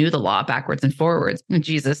Pharisees knew the law backwards and forwards, and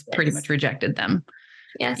Jesus pretty much rejected them.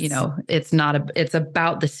 Yes. It's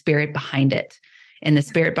about the spirit behind it. And the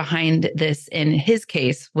spirit behind this, in his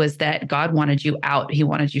case, was that God wanted you out. He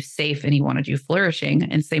wanted you safe, and he wanted you flourishing,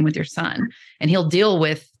 and same with your son. And he'll deal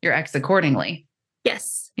with your ex accordingly.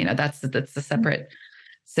 Yes. That's a separate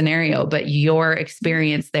scenario, but your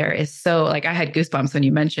experience there is so, like, I had goosebumps when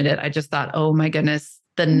you mentioned it. I just thought, oh my goodness,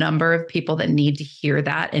 the number of people that need to hear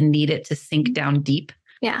that and need it to sink down deep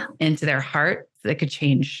into their heart, that could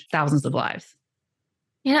change thousands of lives.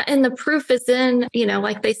 Yeah. And the proof is in,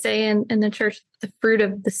 like they say in the church, the fruit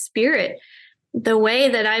of the spirit. The way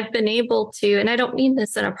that I've been able to, and I don't mean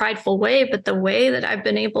this in a prideful way, but the way that I've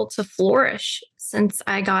been able to flourish since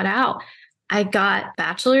I got out. I got a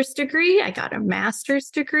bachelor's degree. I got a master's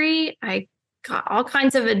degree. I got all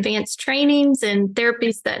kinds of advanced trainings and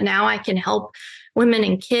therapies that now I can help women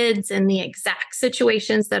and kids in the exact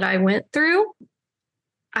situations that I went through.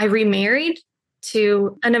 I remarried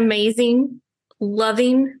to an amazing,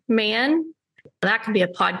 loving man. That could be a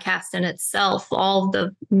podcast in itself, all of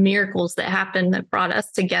the miracles that happened that brought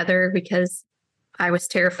us together, because I was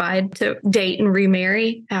terrified to date and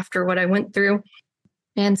remarry after what I went through.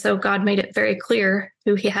 And so God made it very clear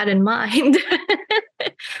who he had in mind.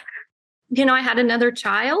 I had another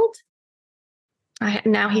child.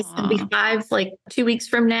 Now he's going to be 5, like 2 weeks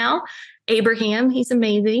from now. Abraham, he's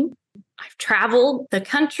amazing. I've traveled the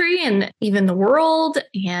country and even the world,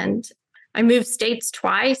 and I moved states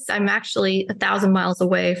twice. I'm actually 1,000 miles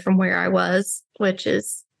away from where I was, which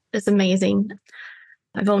is amazing.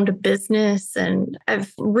 I've owned a business, and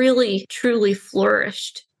I've really, truly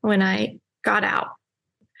flourished when I got out.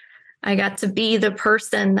 I got to be the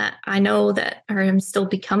person that I know that, or I'm still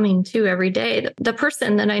becoming too every day, the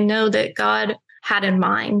person that I know that God had in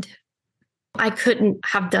mind. I couldn't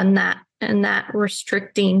have done that in that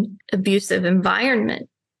restricting, abusive environment.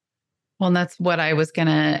 Well, and that's what I was going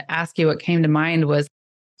to ask you. What came to mind was,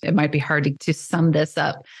 it might be hard to sum this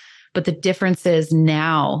up, but the differences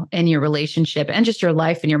now in your relationship and just your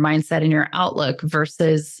life and your mindset and your outlook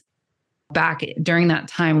versus back during that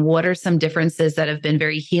time. What are some differences that have been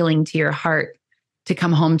very healing to your heart to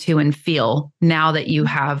come home to and feel now that you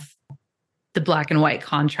have the black and white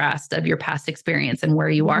contrast of your past experience and where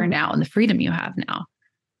you are now and the freedom you have now?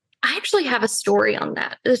 I actually have a story on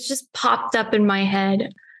that. It's just popped up in my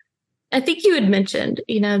head. I think you had mentioned,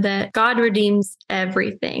 that God redeems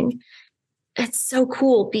everything. It's so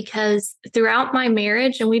cool because throughout my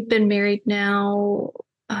marriage, and we've been married now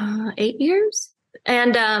 8 years,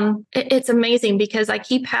 and it's amazing because I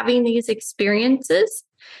keep having these experiences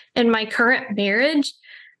in my current marriage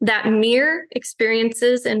that mirror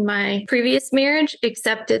experiences in my previous marriage,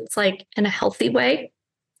 except it's like in a healthy way.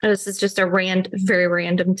 This is just a very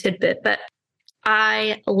random tidbit, but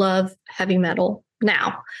I love heavy metal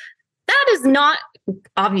now. That is not,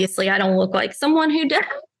 obviously, I don't look like someone who does.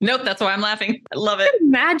 Nope, that's why I'm laughing. I love it.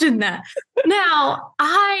 Imagine that. Now,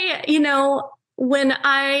 when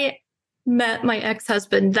I met my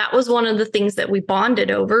ex-husband, that was one of the things that we bonded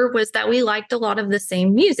over, was that we liked a lot of the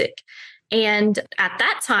same music. And at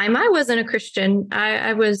that time, I wasn't a Christian.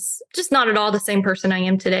 I was just not at all the same person I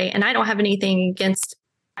am today. And I don't have anything against,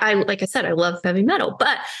 like I said, I love heavy metal,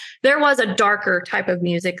 but there was a darker type of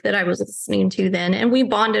music that I was listening to then. And we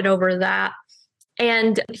bonded over that.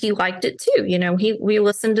 And he liked it too. We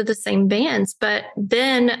listened to the same bands, but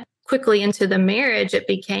then quickly into the marriage, it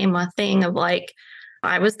became a thing of like,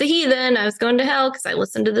 I was the heathen. I was going to hell because I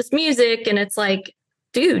listened to this music. And it's like,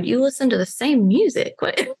 dude, you listen to the same music.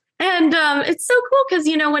 And it's so cool because,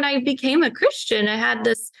 when I became a Christian, I had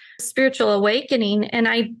this spiritual awakening and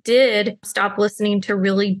I did stop listening to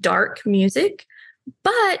really dark music,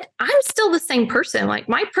 but I'm still the same person. Like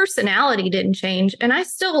my personality didn't change and I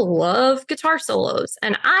still love guitar solos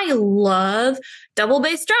and I love double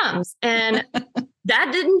bass drums and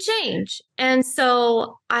that didn't change. And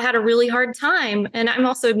so I had a really hard time. And I'm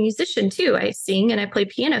also a musician too. I sing and I play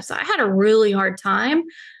piano. So I had a really hard time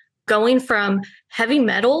going from heavy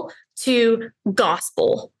metal to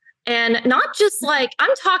gospel. And not just like,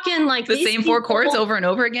 I'm talking like the same four chords over and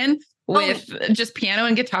over again with just piano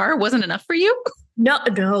and guitar wasn't enough for you? No.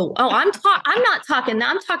 Oh, I'm not talking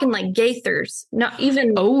that. I'm talking like Gaithers. Not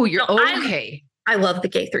even. Oh, you're okay. I love the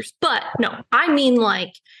Gaithers, but no, I mean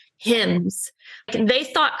like hymns. They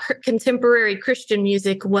thought contemporary Christian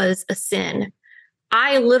music was a sin.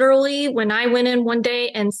 I literally, when I went in one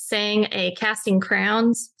day and sang a Casting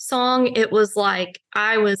Crowns song, it was like,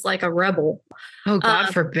 I was like a rebel. Oh,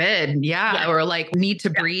 God forbid. Yeah. Or like Need to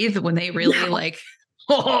Breathe when they really like,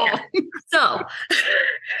 oh. Yeah. So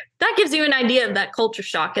that gives you an idea of that culture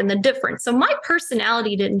shock and the difference. So my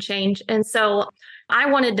personality didn't change. And so I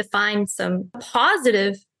wanted to find some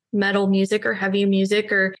positive metal music or heavy music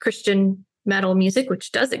or Christian metal music,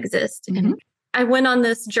 which does exist. Mm-hmm. And I went on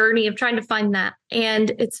this journey of trying to find that.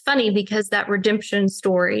 And it's funny because that redemption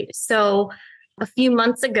story. So a few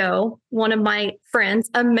months ago, one of my friends,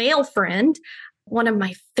 a male friend, one of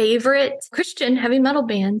my favorite Christian heavy metal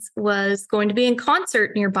bands was going to be in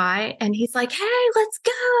concert nearby. And he's like, hey, let's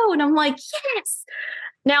go. And I'm like, yes.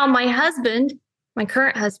 Now, my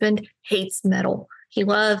current husband hates metal. We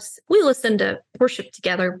listen to worship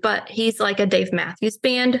together, but he's like a Dave Matthews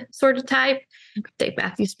Band sort of type. Dave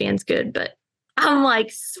Matthews Band's good, but I'm like,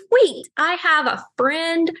 sweet, I have a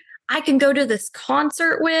friend I can go to this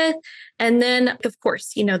concert with. And then, of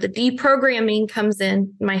course, the deprogramming comes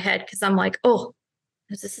in my head because I'm like, oh,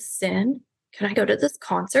 is this a sin? Can I go to this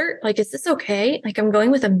concert? Like, is this okay? Like, I'm going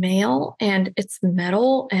with a male and it's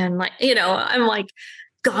metal. And like, I'm like,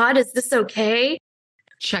 God, is this okay?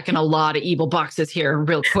 Checking a lot of evil boxes here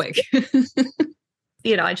real quick.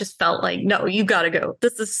 I just felt like, no, you got to go.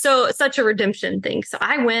 This is such a redemption thing. So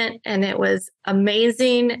I went and it was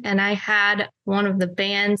amazing. And I had one of the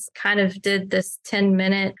bands kind of did this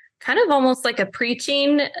 10-minute, kind of almost like a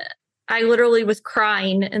preaching. I literally was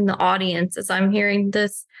crying in the audience as I'm hearing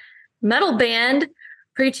this metal band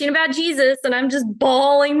preaching about Jesus. And I'm just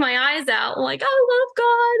bawling my eyes out. I'm like, I love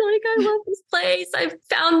God. Like, I love this place. I've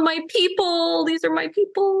found my people. These are my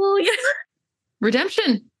people.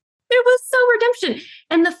 Redemption. It was so redemption.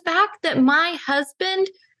 And the fact that my husband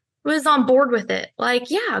was on board with it. Like,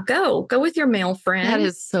 yeah, go with your male friend. That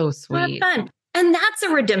is so sweet. Have fun. And that's a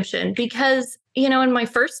redemption because, in my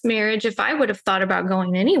first marriage, if I would have thought about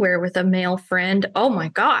going anywhere with a male friend, oh my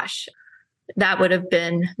gosh, that would have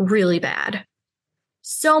been really bad.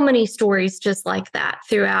 So many stories just like that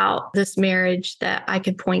throughout this marriage that I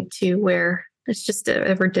could point to where it's just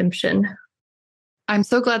a redemption. I'm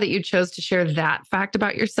so glad that you chose to share that fact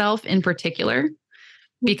about yourself in particular,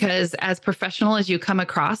 because as professional as you come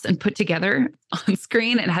across and put together on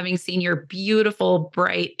screen and having seen your beautiful,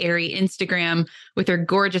 bright, airy Instagram with your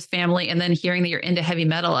gorgeous family and then hearing that you're into heavy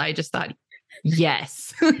metal, I just thought,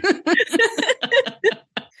 yes. I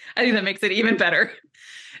think that makes it even better.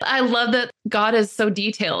 I love that God is so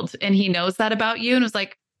detailed and he knows that about you and was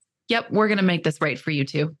like, yep, we're going to make this right for you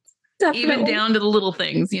too. Definitely. Even down to the little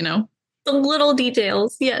things, The little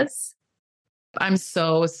details. Yes. I'm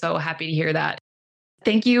so, so happy to hear that.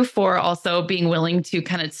 Thank you for also being willing to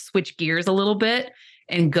kind of switch gears a little bit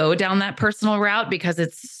and go down that personal route because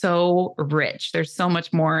it's so rich. There's so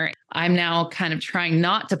much more. I'm now kind of trying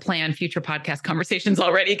not to plan future podcast conversations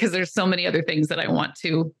already because there's so many other things that I want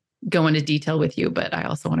to go into detail with you, but I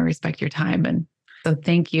also want to respect your time. And so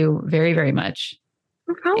thank you very, very much.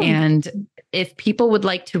 Okay. And if people would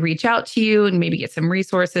like to reach out to you and maybe get some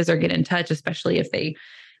resources or get in touch, especially if they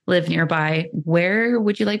live nearby, where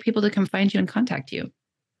would you like people to come find you and contact you?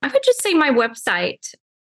 I would just say my website,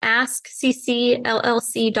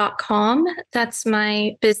 askccllc.com. That's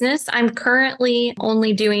my business. I'm currently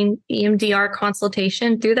only doing EMDR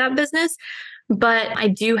consultation through that business, but I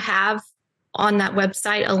do have on that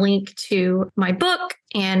website a link to my book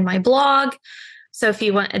and my blog. So if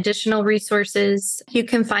you want additional resources, you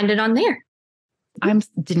can find it on there. I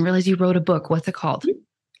didn't realize you wrote a book. What's it called?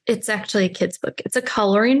 It's actually a kid's book. It's a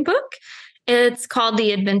coloring book. It's called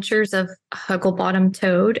The Adventures of Hugglebottom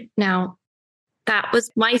Toad. Now, that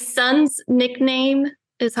was my son's nickname,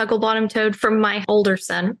 is Hugglebottom Toad, from my older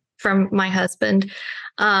son, from my husband.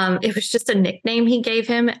 It was just a nickname he gave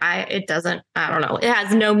him. I don't know. It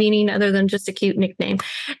has no meaning other than just a cute nickname.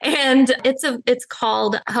 And it's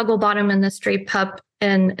called Hugglebottom and the Stray Pup,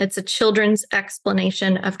 and it's a children's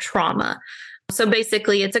explanation of trauma. So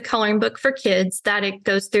basically, it's a coloring book for kids that it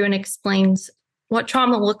goes through and explains what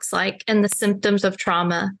trauma looks like and the symptoms of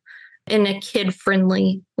trauma in a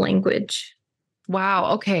kid-friendly language.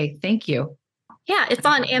 Wow. Okay. Thank you. Yeah, it's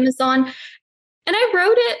on Amazon. And I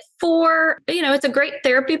wrote it for, it's a great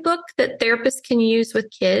therapy book that therapists can use with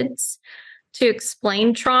kids to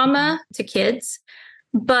explain trauma to kids.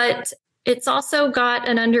 But it's also got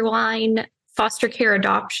an underlying foster care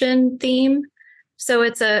adoption theme. So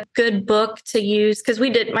it's a good book to use because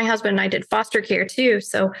my husband and I did foster care too.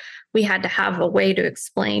 So we had to have a way to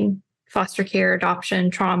explain foster care,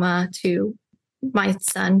 adoption, trauma to my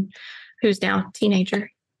son, who's now a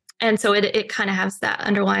teenager. And so it kind of has that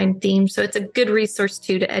underlying theme. So it's a good resource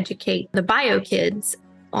too to educate the bio kids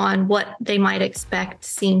on what they might expect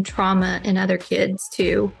seeing trauma in other kids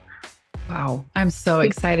too. Wow. I'm so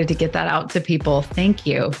excited to get that out to people. Thank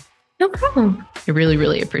you. No problem. I really,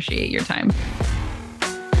 really appreciate your time.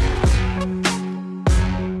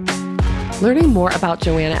 Learning more about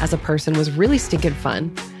JoAnna as a person was really stinking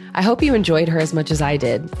fun. I hope you enjoyed her as much as I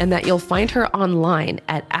did, and that you'll find her online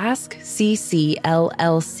at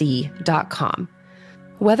askccllc.com.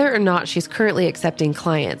 Whether or not she's currently accepting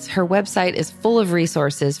clients, her website is full of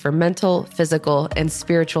resources for mental, physical, and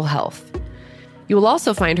spiritual health. You will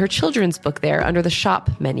also find her children's book there under the shop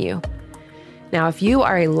menu. Now, if you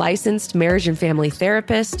are a licensed marriage and family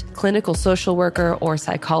therapist, clinical social worker, or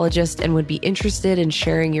psychologist and would be interested in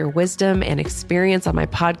sharing your wisdom and experience on my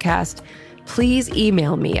podcast, please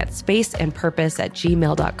email me at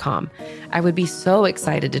spaceandpurpose@gmail.com. I would be so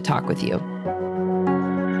excited to talk with you.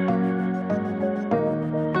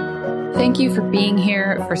 Thank you for being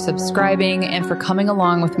here, for subscribing, and for coming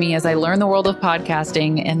along with me as I learn the world of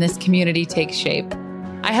podcasting and this community takes shape.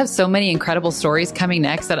 I have so many incredible stories coming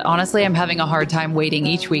next that honestly, I'm having a hard time waiting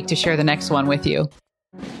each week to share the next one with you.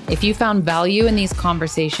 If you found value in these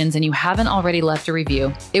conversations and you haven't already left a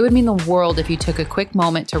review, it would mean the world if you took a quick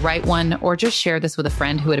moment to write one or just share this with a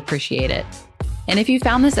friend who would appreciate it. And if you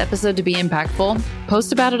found this episode to be impactful,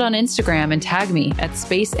 post about it on Instagram and tag me at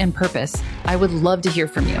Space and Purpose. I would love to hear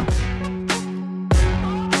from you.